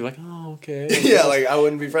Comic-Con with. He'd be like, oh, okay. Yeah, like I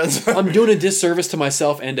wouldn't be friends with him. I'm doing a disservice to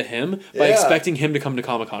myself and to him by expecting him to come to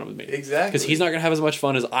Comic-Con with me. Exactly. Because he's not going to have as much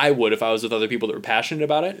fun as I would if I was with other people that were passionate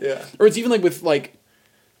about it. Yeah. Or it's even like with like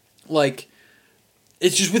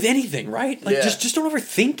it's just with anything, right? Like just don't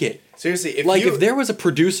overthink it. Seriously, if there was a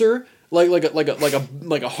producer like a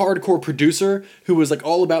hardcore producer who was like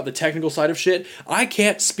all about the technical side of shit, I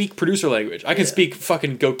can't speak producer language. I can speak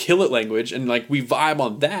fucking go kill it language, and like we vibe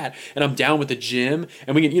on that, and I'm down with the gym,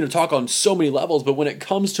 and we can talk on so many levels. But when it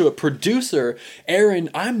comes to a producer, Aaron,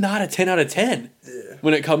 I'm not a 10 out of 10. Yeah.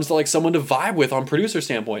 When it comes to like someone to vibe with on producer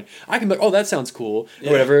standpoint, I can be like, oh, that sounds cool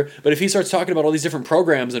or whatever. But if he starts talking about all these different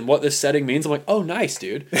programs and what this setting means, I'm like, oh, nice,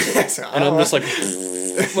 dude. And I'm just like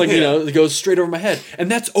it goes straight over my head,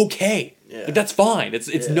 and that's okay. Yeah. Like, that's fine.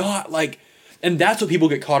 It's not like, and that's what people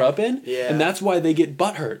get caught up in. Yeah. And that's why they get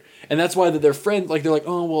butthurt, and that's why their friends they're like,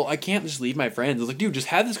 oh well, I can't just leave my friends. It's like, dude, just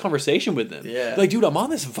have this conversation with them. Yeah. Like, dude, I'm on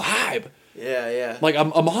this vibe. Yeah. Like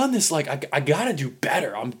I'm on this I gotta do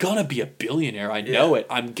better. I'm gonna be a billionaire. I know it.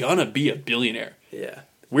 I'm gonna be a billionaire. Yeah.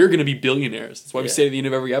 We're gonna be billionaires. That's why we say at the end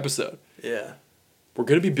of every episode. Yeah. We're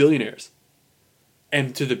gonna be billionaires.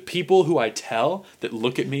 And to the people who I tell that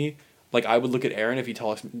look at me, like I would look at Aaron if he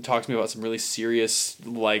talks to me about some really serious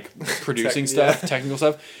like producing stuff, technical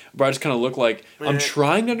stuff, but I just kind of look like I'm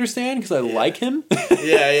trying to understand because I like him.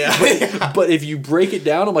 Yeah. But if you break it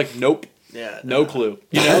down, I'm like, nope. Yeah. No clue.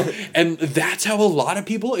 And that's how a lot of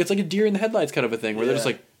people, it's like a deer in the headlights kind of a thing where they're just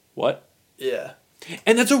like, what? Yeah.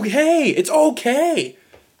 And that's okay. It's okay.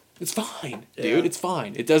 It's fine, dude. It's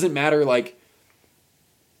fine. It doesn't matter, like,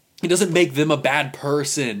 it doesn't make them a bad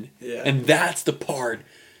person. Yeah. And that's the part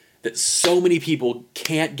that so many people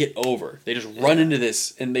can't get over. They just run into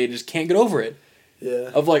this and they just can't get over it.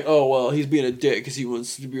 Yeah. Of like, oh, well, he's being a dick because he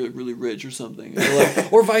wants to be like really rich or something.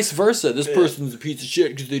 Or vice versa. This person's a piece of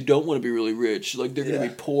shit because they don't want to be really rich. Like, they're going to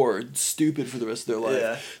be poor and stupid for the rest of their life.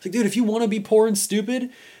 Yeah. It's like, dude, if you want to be poor and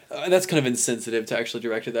stupid, that's kind of insensitive to actually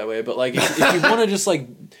direct it that way. But, like, if you want to just, like,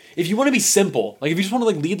 if you want to be simple, like, if you just want to,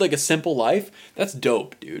 like, lead, like, a simple life, that's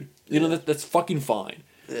dope, dude. You know, that's fucking fine.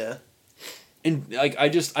 Yeah. And, like, I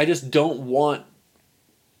just don't want...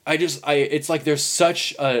 it's like there's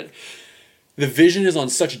such a... The vision is on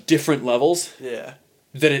such different levels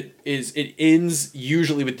that it ends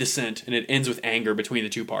usually with dissent and it ends with anger between the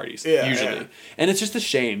two parties, usually. Yeah. And it's just a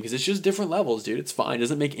shame because it's just different levels, dude. It's fine. It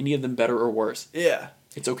doesn't make any of them better or worse. Yeah.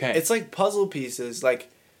 It's okay. It's like puzzle pieces.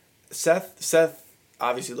 Like Seth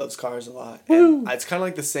obviously loves cars a lot. Woo! And it's kind of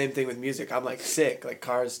like the same thing with music. I'm like sick, like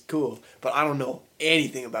cars, cool, but I don't know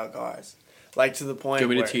anything about cars. Like to the point. Do you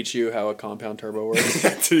want me where, to teach you how a compound turbo works?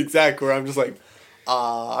 That's exactly where I'm just like,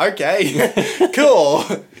 okay, cool.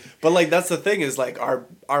 But like that's the thing is like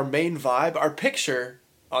our main vibe, our picture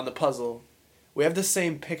on the puzzle, we have the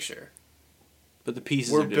same picture. But the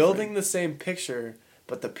pieces We're are different. building the same picture,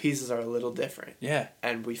 but the pieces are a little different. Yeah.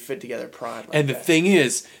 And we fit together prime. Like And that. the thing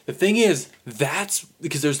is, that's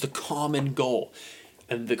because there's the common goal.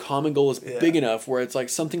 And the common goal is big enough where it's like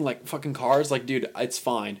something like fucking cars, like, dude, it's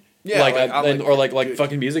fine. Yeah, or like dude.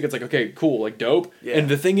 fucking music, it's like, okay, cool, like dope. Yeah. And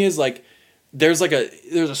the thing is, like, there's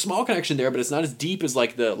a small connection there, but it's not as deep as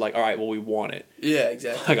like all right, well, we want it. Yeah,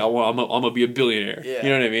 exactly. Like I'm gonna be a billionaire. Yeah. You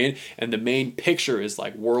know what I mean? And the main picture is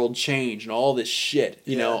like world change and all this shit.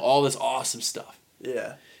 You know, all this awesome stuff.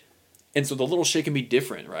 Yeah. And so the little shit can be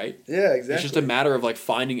different, right? Yeah, exactly. It's just a matter of like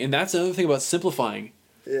finding, and that's another thing about simplifying.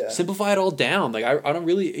 Yeah. Simplify it all down. Like I don't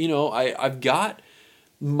really, I've got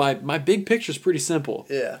my big picture's pretty simple.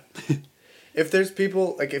 Yeah. If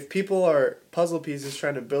people are puzzle pieces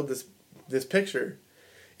trying to build this picture,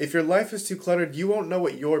 if your life is too cluttered, you won't know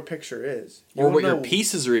what your picture is. You Or won't what your know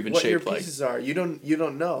pieces are even what shaped your like. pieces are. You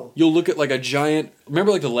don't know. You'll look at like a giant.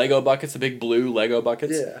 Remember like the Lego buckets, the big blue Lego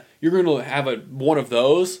buckets. Yeah. You're going to have one of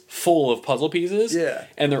those full of puzzle pieces. Yeah.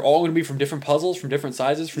 And they're all going to be from different puzzles, from different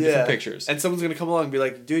sizes, from different pictures. And someone's gonna come along and be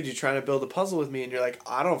like, "Dude, you trying to build a puzzle with me?" And you're like,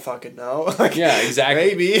 "I don't fucking know." Like, Yeah,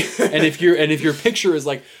 exactly. Maybe. and if your picture is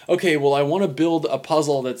like, okay, well, I want to build a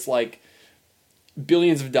puzzle that's like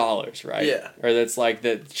billions of dollars, right? Yeah. Or that's like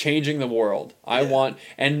changing the world. I Yeah. want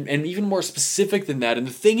and even more specific than that. And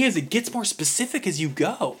the thing is, it gets more specific as you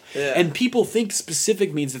go. Yeah. And people think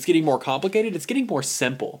specific means it's getting more complicated. It's getting more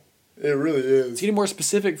simple. It really is. It's getting more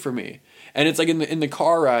specific for me. And it's like in the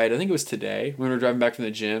car ride, I think it was today when we were driving back from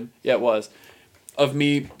the gym. Yeah, it was. Of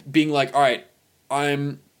me being like, all right,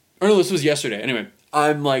 no, this was yesterday. Anyway,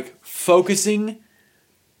 I'm like focusing.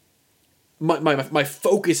 My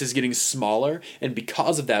focus is getting smaller, and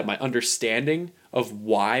because of that, my understanding of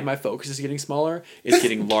why my focus is getting smaller is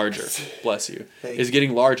getting larger. Bless you. Is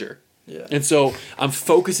getting larger. Yeah. And so I'm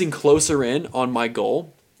focusing closer in on my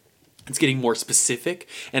goal. It's getting more specific,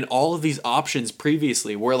 and all of these options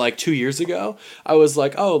previously, where like 2 years ago, I was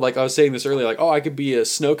like, oh, like I was saying this earlier, like, oh, I could be a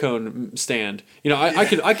snow cone stand. You know,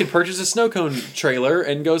 I could purchase a snow cone trailer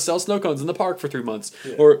and go sell snow cones in the park for 3 months,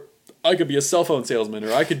 or I could be a cell phone salesman,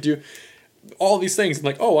 or I could do all these things. I'm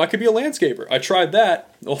like, oh, I could be a landscaper. I tried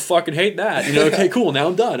that. I'll fucking hate that. You know, okay, cool. Now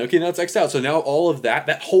I'm done. Okay, now it's X'd out. So now all of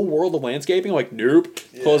that whole world of landscaping, I'm like, nope,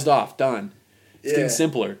 closed off, done. It's getting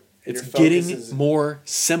simpler. It's getting more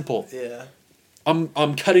simple. Yeah.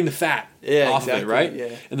 I'm cutting the fat off of it, right?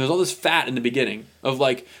 Yeah. And there's all this fat in the beginning of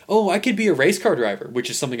like, oh, I could be a race car driver, which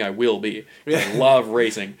is something I will be. I love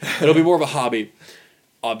racing. It'll be more of a hobby,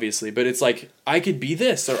 obviously. But it's like, I could be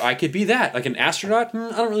this or I could be that. Like an astronaut?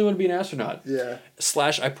 I don't really want to be an astronaut. Yeah. /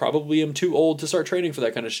 I probably am too old to start training for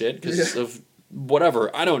that kind of shit because of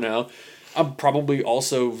whatever. I don't know. I'm probably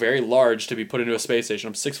also very large to be put into a space station.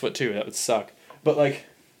 I'm 6'2". That would suck. But like,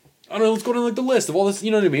 I don't know, let's go down like the list of all this,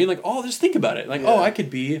 you know what I mean? Like, oh, just think about it. Like, oh, I could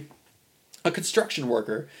be a construction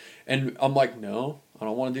worker. And I'm like, no, I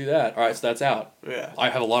don't want to do that. All right, so that's out. Yeah. I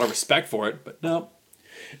have a lot of respect for it, but no.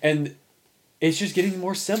 And it's just getting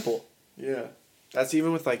more simple. Yeah. That's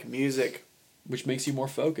even with like music. Which makes you more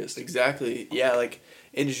focused. Exactly. Yeah, like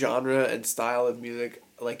in genre and style of music,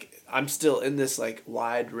 like I'm still in this like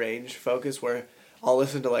wide range focus where I'll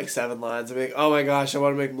listen to like 7 lines and be like, oh my gosh, I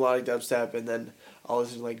want to make melodic dubstep, and then I'll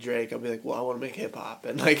listen to like Drake, I'll be like, well, I want to make hip hop,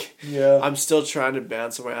 and like I'm still trying to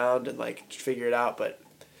bounce around and like figure it out, but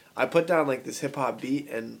I put down like this hip hop beat,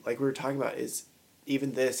 and like we were talking about is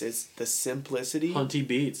even this is the simplicity. Hunty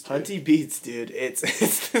Beats. Dude. Hunty Beats, dude. It's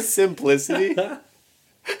the simplicity.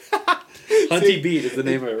 Hunty Beat is the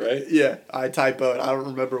name of it, right? Yeah, I typoed. I don't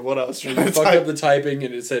remember what I was trying to You fucked type. up the typing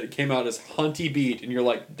and it came out as Hunty Beat, and you're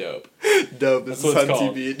like, dope. Dope. That's This is what it's Hunty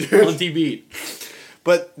called. Beat. Hunty Beat.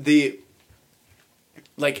 But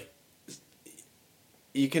like,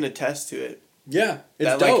 you can attest to it. Yeah, it's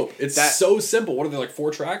That, like, dope. It's so simple. What are they, like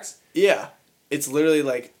 4 tracks? Yeah, it's literally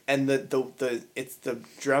like, and the it's the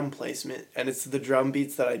drum placement, and it's the drum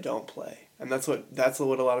beats that I don't play, and that's what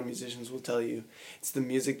a lot of musicians will tell you. It's the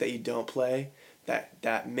music that you don't play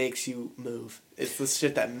that makes you move. It's the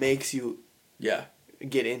shit that makes you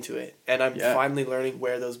get into it, and I'm finally learning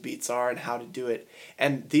where those beats are and how to do it.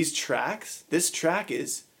 And this track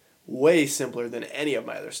is way simpler than any of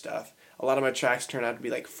my other stuff. A lot of my tracks turn out to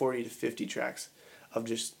be like 40 to 50 tracks of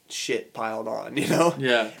just shit piled on, you know?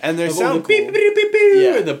 Yeah. And they Of all sound the cool. beep, beep, beep, beep,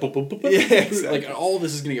 Yeah. and the boop, boop, boop, boop, Yeah, boop, exactly. like all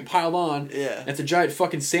this is gonna get piled on. Yeah. And it's a giant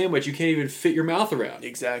fucking sandwich you can't even fit your mouth around.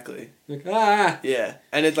 Exactly. Like, ah. Yeah.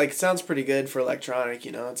 And it like sounds pretty good for electronic,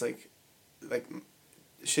 you know? It's like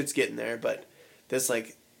shit's getting there, but this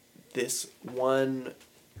one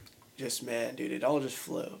just, man, dude, it all just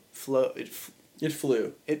flew. It flew. It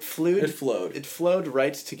flowed. It flowed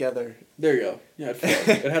right together. There you go. Yeah, it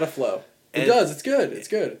flowed. It had a flow. It And- does. It's good. It's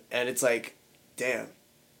good. And it's like, damn.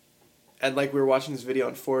 And like we were watching this video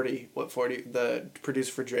on 40, the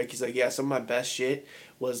producer for Drake, he's like, yeah, some of my best shit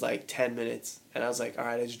was like 10 minutes. And I was like, all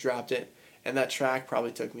right, I just dropped it. And that track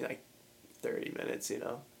probably took me like 30 minutes, you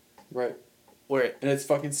know? Right. And it's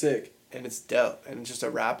fucking sick. And it's dope. And it's just a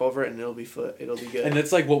rap over it and it'll be good. And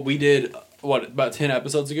it's like what we did, about 10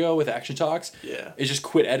 episodes ago with Action Talks? Yeah. Is just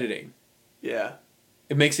quit editing. Yeah.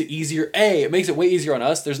 It makes it easier. It makes it way easier on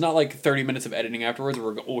us. There's not like 30 minutes of editing afterwards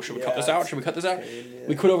where we're should we cut this out? Should we cut this out? Yeah.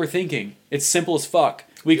 We quit overthinking. It's simple as fuck.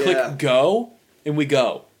 We Yeah. click go, and we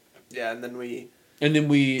go. Yeah, and then we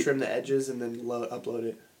trim the edges and then upload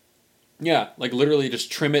it. Yeah, like literally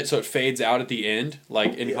just trim it so it fades out at the end,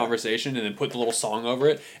 like in Yeah. conversation, and then put the little song over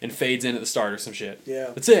it and fades in at the start or some shit.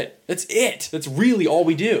 Yeah. That's it. That's really all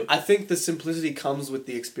we do. I think the simplicity comes with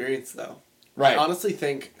the experience, though. Right. I honestly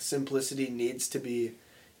think simplicity needs to be,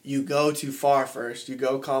 you go too far first, you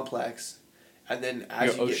go complex, and then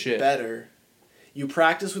as you get better, you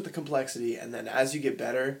practice with the complexity, and then as you get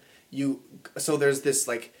better, so there's this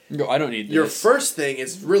like, No, I don't need this. your first thing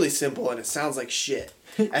is really simple and it sounds like shit.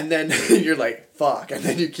 And then you're like, fuck. And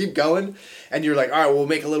then you keep going and you're like, all right, we'll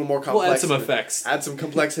make a little more complex. We'll add some effects. Add some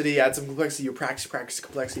complexity. You practice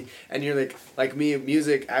complexity. And you're like me,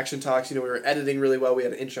 music, Action Talks, we were editing really well. We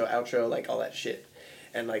had an intro, outro, like all that shit.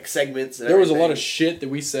 And like segments and There was a everything. lot of shit that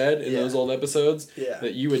we said in those old episodes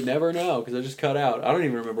that you would never know because I just cut out. I don't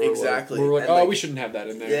even remember what exactly. We were like, and we shouldn't have that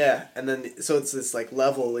in there. Yeah, and then so it's this like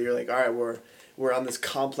level where you're like, all right, we're on this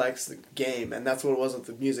complex game, and that's what it was with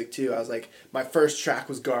the music too. I was like, my first track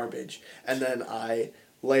was garbage, and then I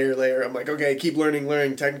layer. I'm like, okay, keep learning,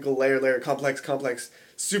 technical layer, complex,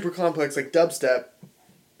 super complex, like dubstep,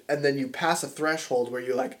 and then you pass a threshold where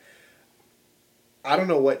you're like, I don't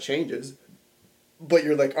know what changes. But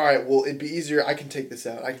you're like, all right, well, it'd be easier. I can take this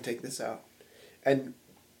out. And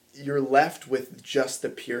you're left with just the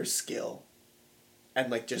pure skill.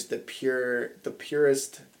 And like just the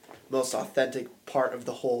purest, most authentic part of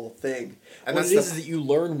the whole thing. And What it is that you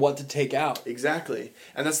learn what to take out. Exactly.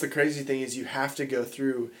 And that's the crazy thing is you have to go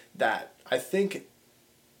through that. I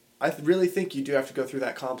really think you do have to go through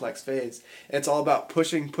that complex phase. And it's all about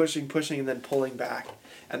pushing, and then pulling back.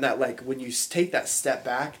 And that like when you take that step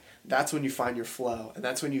back, that's when you find your flow, and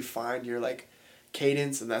that's when you find your like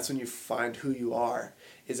cadence, and that's when you find who you are,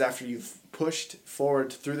 is after you've pushed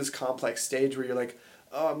forward through this complex stage where you're like,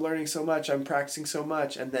 oh, I'm learning so much, I'm practicing so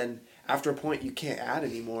much, and then after a point you can't add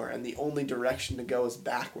anymore, and the only direction to go is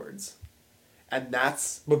backwards. And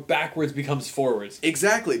But backwards becomes forwards.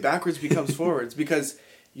 Exactly, backwards becomes forwards, because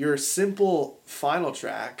your simple final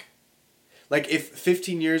track, like if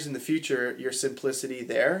 15 years in the future, your simplicity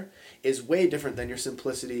there is way different than your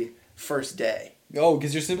simplicity first day. Oh,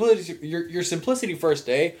 because your simplicity first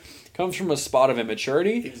day comes from a spot of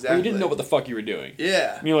immaturity. Exactly. Where you didn't know what the fuck you were doing.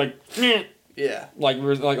 Yeah. And you're like, yeah. Like we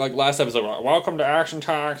were like last episode, like, welcome to Action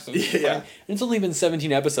Talks. And, and it's only been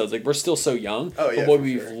 17 episodes. Like we're still so young. Oh yeah. But what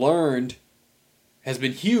we've learned has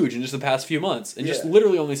been huge in just the past few months, and just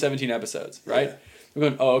literally only 17 episodes, right? Yeah. We're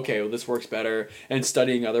going, oh, okay, well, this works better, and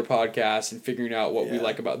studying other podcasts and figuring out what we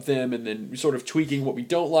like about them, and then sort of tweaking what we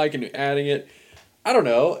don't like and adding it. I don't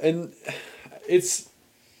know, and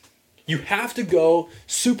you have to go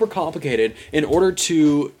super complicated in order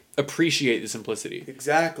to appreciate the simplicity.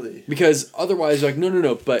 Exactly. Because otherwise, you're like,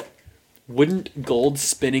 no, but wouldn't gold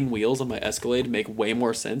spinning wheels on my Escalade make way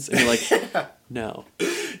more sense? And you're like, no.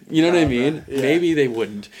 You know what I mean? Yeah. Maybe they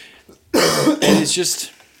wouldn't. And it's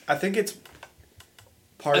just... I think it's...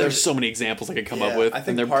 There's so many examples I could come up with,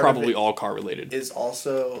 and they're probably all car related. Is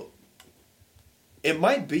also, it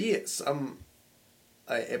might be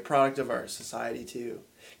a product of our society too,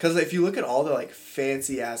 because if you look at all the like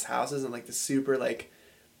fancy ass houses and like the super like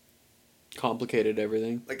complicated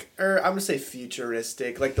everything, like I'm gonna say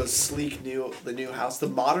futuristic, like those sleek the new house, the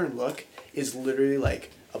modern look is literally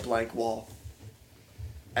like a blank wall,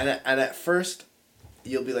 and at first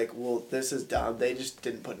you'll be like, well, this is dumb. They just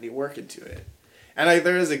didn't put any work into it. And like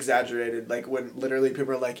there is exaggerated, like when literally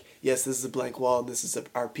people are like, "Yes, this is a blank wall, and this is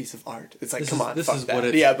our piece of art." It's like, come on, this fuck is that. what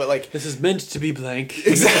it. Yeah, but like this is meant to be blank.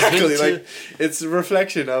 Exactly, like it's a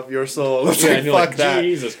reflection of your soul. It's like, fuck like, that.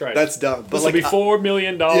 Jesus Christ, that's dumb. But this will be $4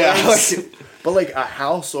 million. Yeah, like, But like a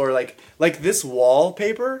house or like this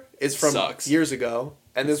wallpaper is from Sucks. years ago.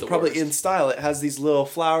 And It's it's the probably worst. in style. It has these little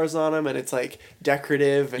flowers on them, and it's like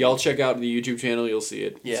decorative. And Y'all check out the YouTube channel. You'll see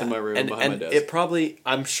it. It's in my room behind my desk. It probably,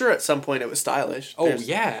 I'm sure at some point it was stylish. Oh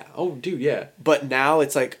yeah. Oh dude, yeah. But now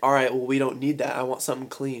it's like, all right, well, we don't need that. I want something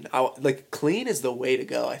clean. Like clean is the way to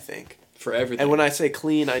go, I think. For everything. And when I say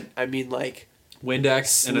clean, I mean like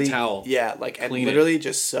Windex and a sleek- towel. Yeah, like and Clean it. literally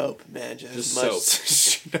just soap, man. Just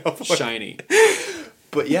Just as much Shiny.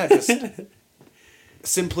 But yeah, just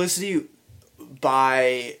simplicity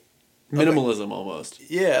by Minimalism almost.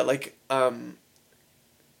 yeah, like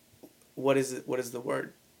what is it? What is the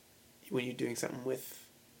word when you're doing something with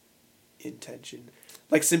intention?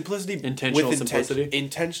 Like simplicity Intentional with simplicity?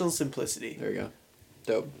 Intentional simplicity. There you go.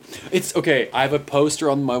 Dope. It's okay. I have a poster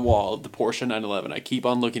on my wall of the Porsche 911. I keep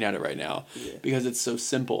on looking at it right now because it's so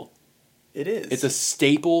simple. It is. It's a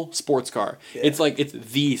staple sports car. Yeah. It's like it's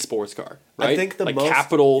the sports car, right? I think the like most-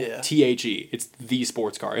 capital yeah. THE. It's the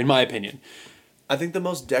sports car, in my opinion. I think the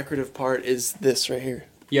most decorative part is this right here.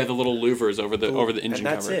 Yeah, the little louvers over the engine and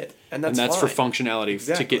that's cover. it. And that's for fine. functionality to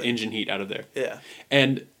Exactly. get engine heat out of there. Yeah.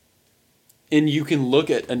 And you can look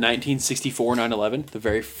at a 1964 911, the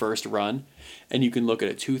very first run, and you can look at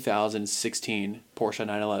a 2016 Porsche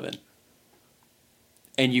 911.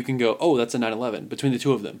 And you can go, "Oh, that's a 911." Between the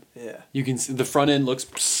two of them. Yeah. You can see the front end looks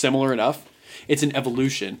similar enough. It's an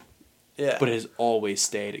evolution, Yeah. but it has always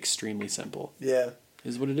stayed extremely simple. yeah.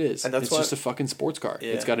 Is what it is. And that's it's why- just a fucking sports car.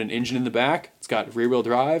 Yeah. It's got an engine in the back. It's got rear-wheel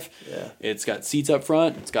drive. Yeah. It's got seats up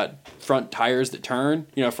front. It's got front tires that turn.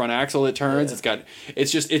 Front axle that turns. Yeah.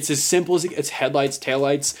 It's as simple as it's headlights,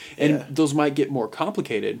 taillights, and Yeah. those might get more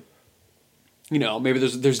complicated. Maybe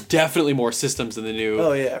there's definitely more systems in the new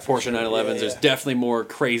Oh, yeah, for Porsche sure. 911s. Yeah, There's yeah. definitely more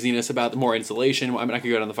craziness about more insulation. I mean, I could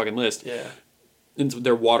go down the fucking list. Yeah. And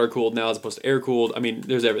they're water cooled now as opposed to air cooled. I mean,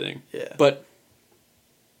 there's everything. Yeah. But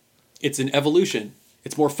it's an evolution.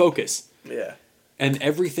 It's more focus. Yeah. And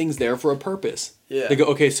everything's there for a purpose. Yeah. They go,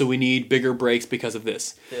 okay, so we need bigger brakes because of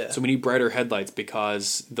this. Yeah. So we need brighter headlights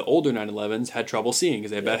because the older 911s had trouble seeing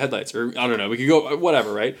because they had bad Yeah. headlights. Or, I don't know, we could go,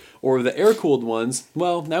 whatever, right? Or the air-cooled ones,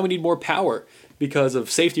 well, now we need more power because of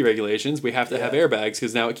safety regulations. We have to have Yeah. airbags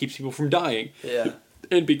because now it keeps people from dying. Yeah.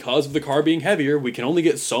 And because of the car being heavier, we can only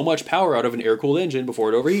get so much power out of an air-cooled engine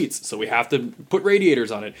before it overheats. So we have to put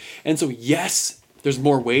radiators on it. And so, yes, there's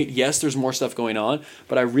more weight. Yes, there's more stuff going on.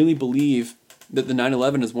 But I really believe that the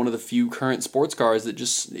 911 is one of the few current sports cars that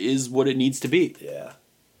just is what it needs to be. Yeah.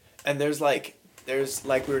 And there's like we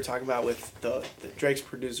were talking about with the Drake's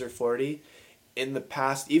Producer 40, in the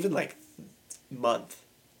past, even like month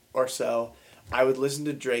or so, I would listen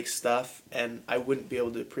to Drake's stuff and I wouldn't be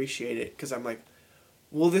able to appreciate it because I'm like,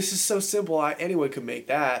 well, this is so simple. Anyone could make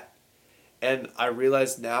that. And I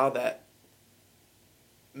realize now that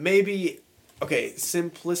maybe, okay,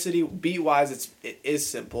 simplicity, beat-wise, it is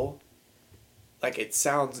simple. Like, it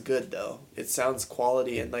sounds good, though. It sounds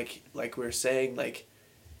quality, and like we were saying, like,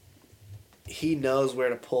 he knows where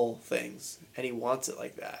to pull things, and he wants it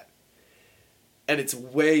like that. And it's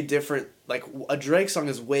way different. Like, a Drake song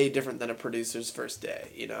is way different than a producer's first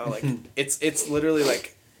day, Like, it's literally,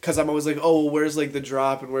 like, because I'm always like, oh, where's, like, the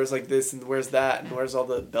drop, and where's, like, this, and where's that, and where's all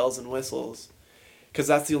the bells and whistles? Because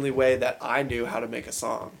that's the only way that I knew how to make a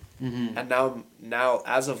song. Mm-hmm. And now,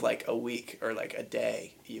 as of, like, a week, or, like, a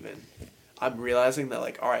day, even, I'm realizing that,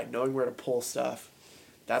 like, all right, knowing where to pull stuff,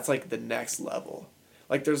 that's, like, the next level.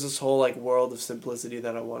 Like, there's this whole, like, world of simplicity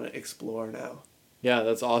that I want to explore now. Yeah,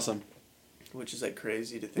 that's awesome. Which is, like,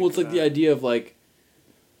 crazy to think Well, it's like about. the idea of, like,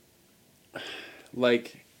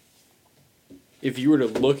 if you were to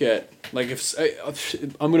look at, like,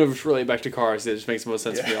 I'm going to relate back to cars. It just makes the most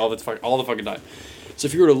sense to me all the fucking time. So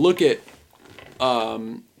if you were to look at,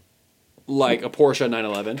 like, a Porsche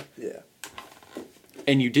 911, Yeah.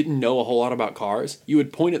 and you didn't know a whole lot about cars, you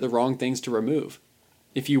would point at the wrong things to remove.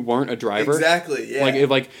 If you weren't a driver, Exactly, yeah.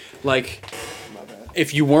 like My bad.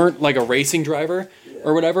 if you weren't like a racing driver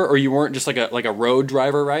or whatever, or you weren't just like a road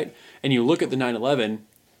driver, right? And you look at the 911,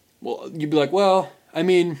 well, you'd be like, well, I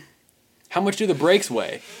mean, how much do the brakes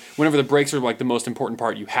weigh? Whenever the brakes are like the most important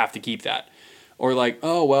part, you have to keep that. Or like,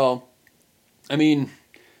 oh well, I mean,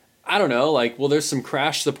 I don't know, like, well, there's some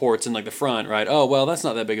crash supports in, like, the front, right? Oh, well, that's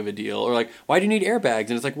not that big of a deal. Or, like, why do you need airbags?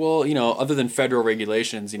 And it's like, well, other than federal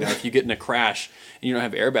regulations, if you get in a crash and you don't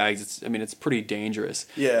have airbags, it's pretty dangerous.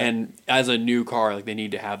 Yeah. And as a new car, like, they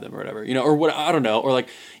need to have them or whatever, or what, I don't know. Or, like,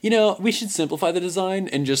 we should simplify the design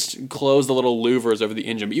and just close the little louvers over the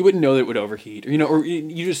engine. But you wouldn't know that it would overheat. Or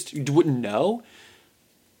you wouldn't know.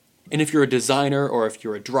 And if you're a designer or if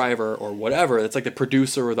you're a driver or whatever, it's like the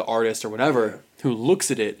producer or the artist or whatever who looks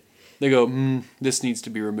at it, they go, this needs to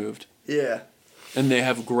be removed. Yeah. and they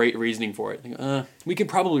have great reasoning for it. Like, we could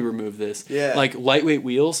probably remove this. Yeah. Like lightweight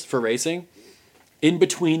wheels for racing, in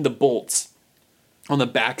between the bolts, on the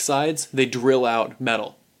back sides, they drill out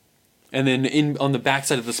metal. And then on the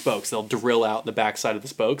backside of the spokes, they'll drill out the backside of the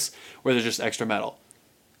spokes where there's just extra metal.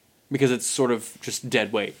 Because it's sort of just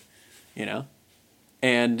dead weight, you know?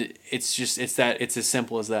 And it's as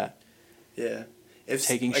simple as that. Yeah. If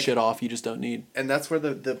Taking shit off you just don't need. And that's where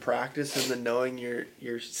the practice and the knowing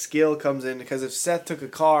your skill comes in. Because if Seth took a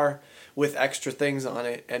car with extra things on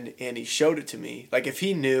it and he showed it to me, like if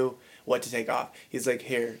he knew what to take off, he's like,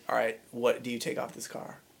 here, all right, what do you take off this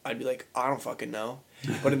car? I'd be like, I don't fucking know.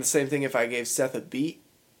 But in the same thing, if I gave Seth a beat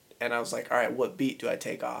and I was like, all right, what beat do I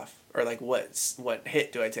take off? Or like, what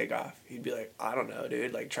hit do I take off? He'd be like, I don't know,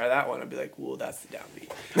 dude. Like, try that one. I'd be like, well, that's the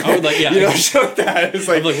downbeat. I would like, yeah. You know, show that. It's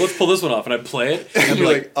like, I'm like, let's pull this one off, and I'd play it. And I'd be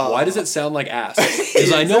like, why does it sound like ass?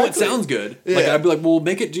 Because I know it sounds good. Yeah. Like, I'd be like, well,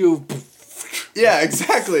 make it do. yeah,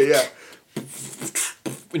 exactly, yeah.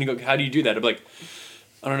 And you go, how do you do that? I'd be like,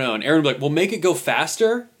 I don't know. And Aaron would be like, well, make it go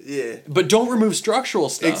faster. Yeah. But don't remove structural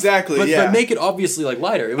stuff. Exactly, but, yeah. But make it obviously like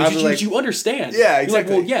lighter. It was I'd just be like, you understand. Yeah, You're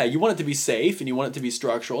exactly. like, well, yeah, you want it to be safe, and you want it to be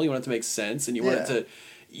structural, you want it to make sense, and you want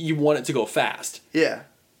it to go fast. Yeah.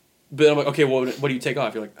 But I'm like, okay, well, what do you take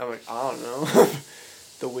off? You're like, I'm like, I don't know.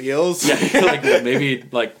 The wheels? yeah, like maybe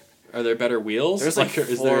like, are there better wheels? There's like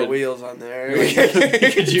is 4 wheels on there.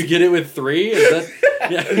 Could you get it with 3? Is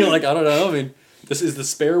that? Yeah, you're like, I don't know. I mean, this is the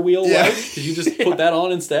spare wheel. Yeah. Light? Could you just put that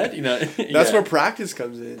on instead? You know, That's where practice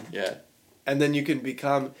comes in. Yeah. And then you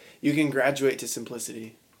can graduate to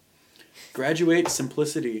simplicity. Graduate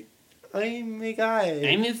simplicity. I'm a guy.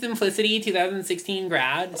 I'm in Simplicity 2016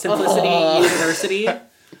 grad. Simplicity University. That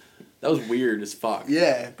was weird as fuck.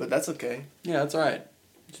 Yeah, but that's okay. Yeah, that's alright.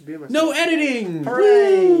 Just be myself. No editing!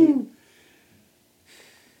 Hooray! Woo!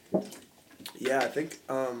 Yeah, I think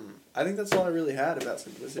that's all I really had about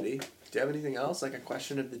simplicity. Do you have anything else, like a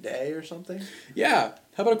question of the day or something? Yeah.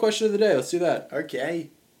 How about a question of the day? Let's do that. Okay.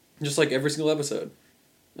 Just like every single episode.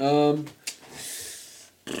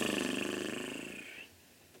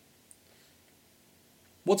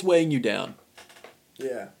 What's weighing you down?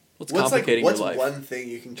 Yeah. What's complicating what's your life? one thing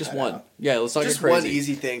you can Just cut one. out? Yeah, let's not Just get crazy. one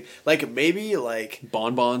easy thing. Like maybe like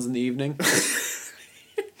Bonbons in the evening.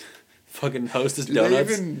 Fucking Hostess do donuts.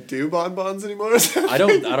 they even do bonbons anymore? I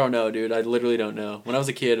don't know, dude. I literally don't know. When I was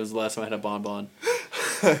a kid, it was the last time I had a bonbon.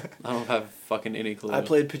 I don't have fucking any clue. I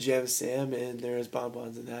played Pajama Sam and there was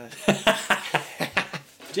bonbons in that.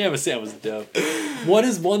 Pajama Sam was dope. What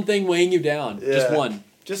is one thing weighing you down? Yeah. Just one.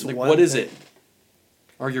 Just like, one. what is thing. it?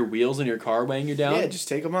 Are your wheels in your car weighing you down? Yeah, just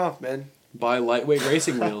take them off, man. Buy lightweight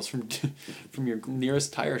racing wheels from your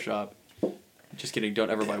nearest tire shop. Just kidding.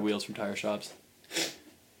 Don't ever buy wheels from tire shops.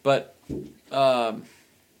 But,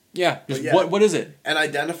 yeah. Just yeah. What is it? And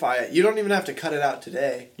identify it. You don't even have to cut it out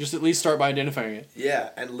today. Just at least start by identifying it.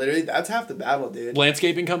 Yeah, and literally that's half the battle, dude.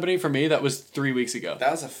 Landscaping company for me. That was 3 weeks ago.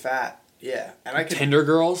 That was a fat. Yeah, and I could Tinder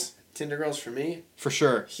girls Tinder girls for me. for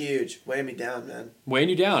sure. Huge, weigh me down, man. Weighing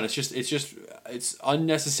you down. It's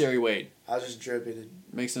unnecessary weight. I was just dripping.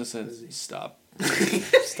 Makes no sense. Stop.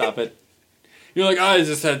 Stop it. You're like, I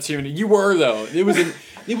just had too many. You were though. It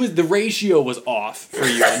was the ratio was off for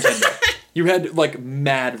you on Tinder. You had like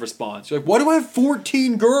mad response. You're like, why do I have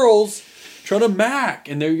 14 girls trying to mac?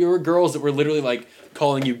 And there were girls that were literally like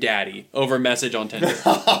calling you daddy over a message on Tinder.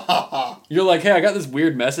 You're like, hey, I got this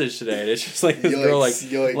weird message today. And it's just like this girl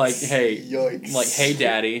like hey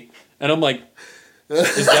daddy. And I'm like,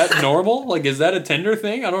 is that normal? Like, is that a Tinder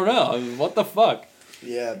thing? I don't know. What the fuck?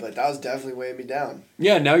 Yeah, but that was definitely weighing me down.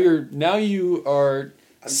 Yeah, now you are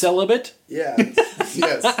celibate. Yeah.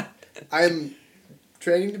 Yes. I'm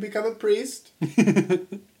training to become a priest.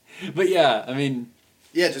 But yeah, I mean,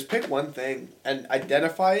 Yeah, just pick one thing and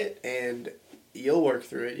identify it, and you'll work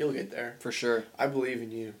through it. You'll get there. for sure, I believe in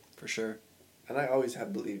you, for sure. and I always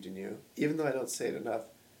have believed in you, even though I don't say it enough.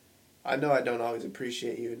 I know I don't always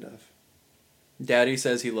appreciate you enough. Daddy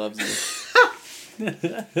says he loves you.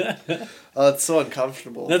 Oh, it's so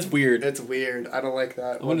uncomfortable. That's weird. It's weird. I don't like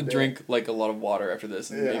that. I'm gonna drink like a lot of water after this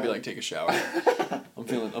and Yeah. maybe like take a shower.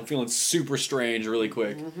 I'm feeling super strange really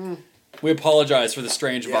quick. Mm-hmm. We apologize for the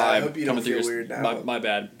strange Yeah, I vibe hope you coming don't through feel your. weird now. My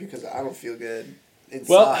bad. because I don't feel good inside.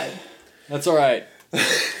 Well, that's all right.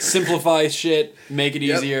 Simplify shit, make it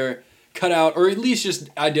Yep. easier, cut out, or at least just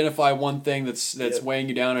identify one thing that's Yep. weighing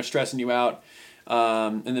you down or stressing you out,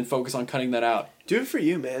 and then focus on cutting that out. Do it for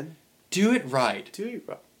you, man. Do it right. Do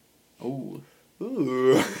it. Ooh.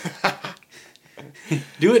 Ooh.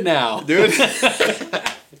 Do it now. Do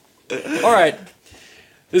it. All right.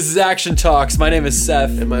 This is Action Talks. My name is Seth.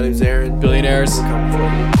 And my name's Aaron. Billionaires. We're coming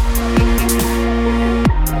for you.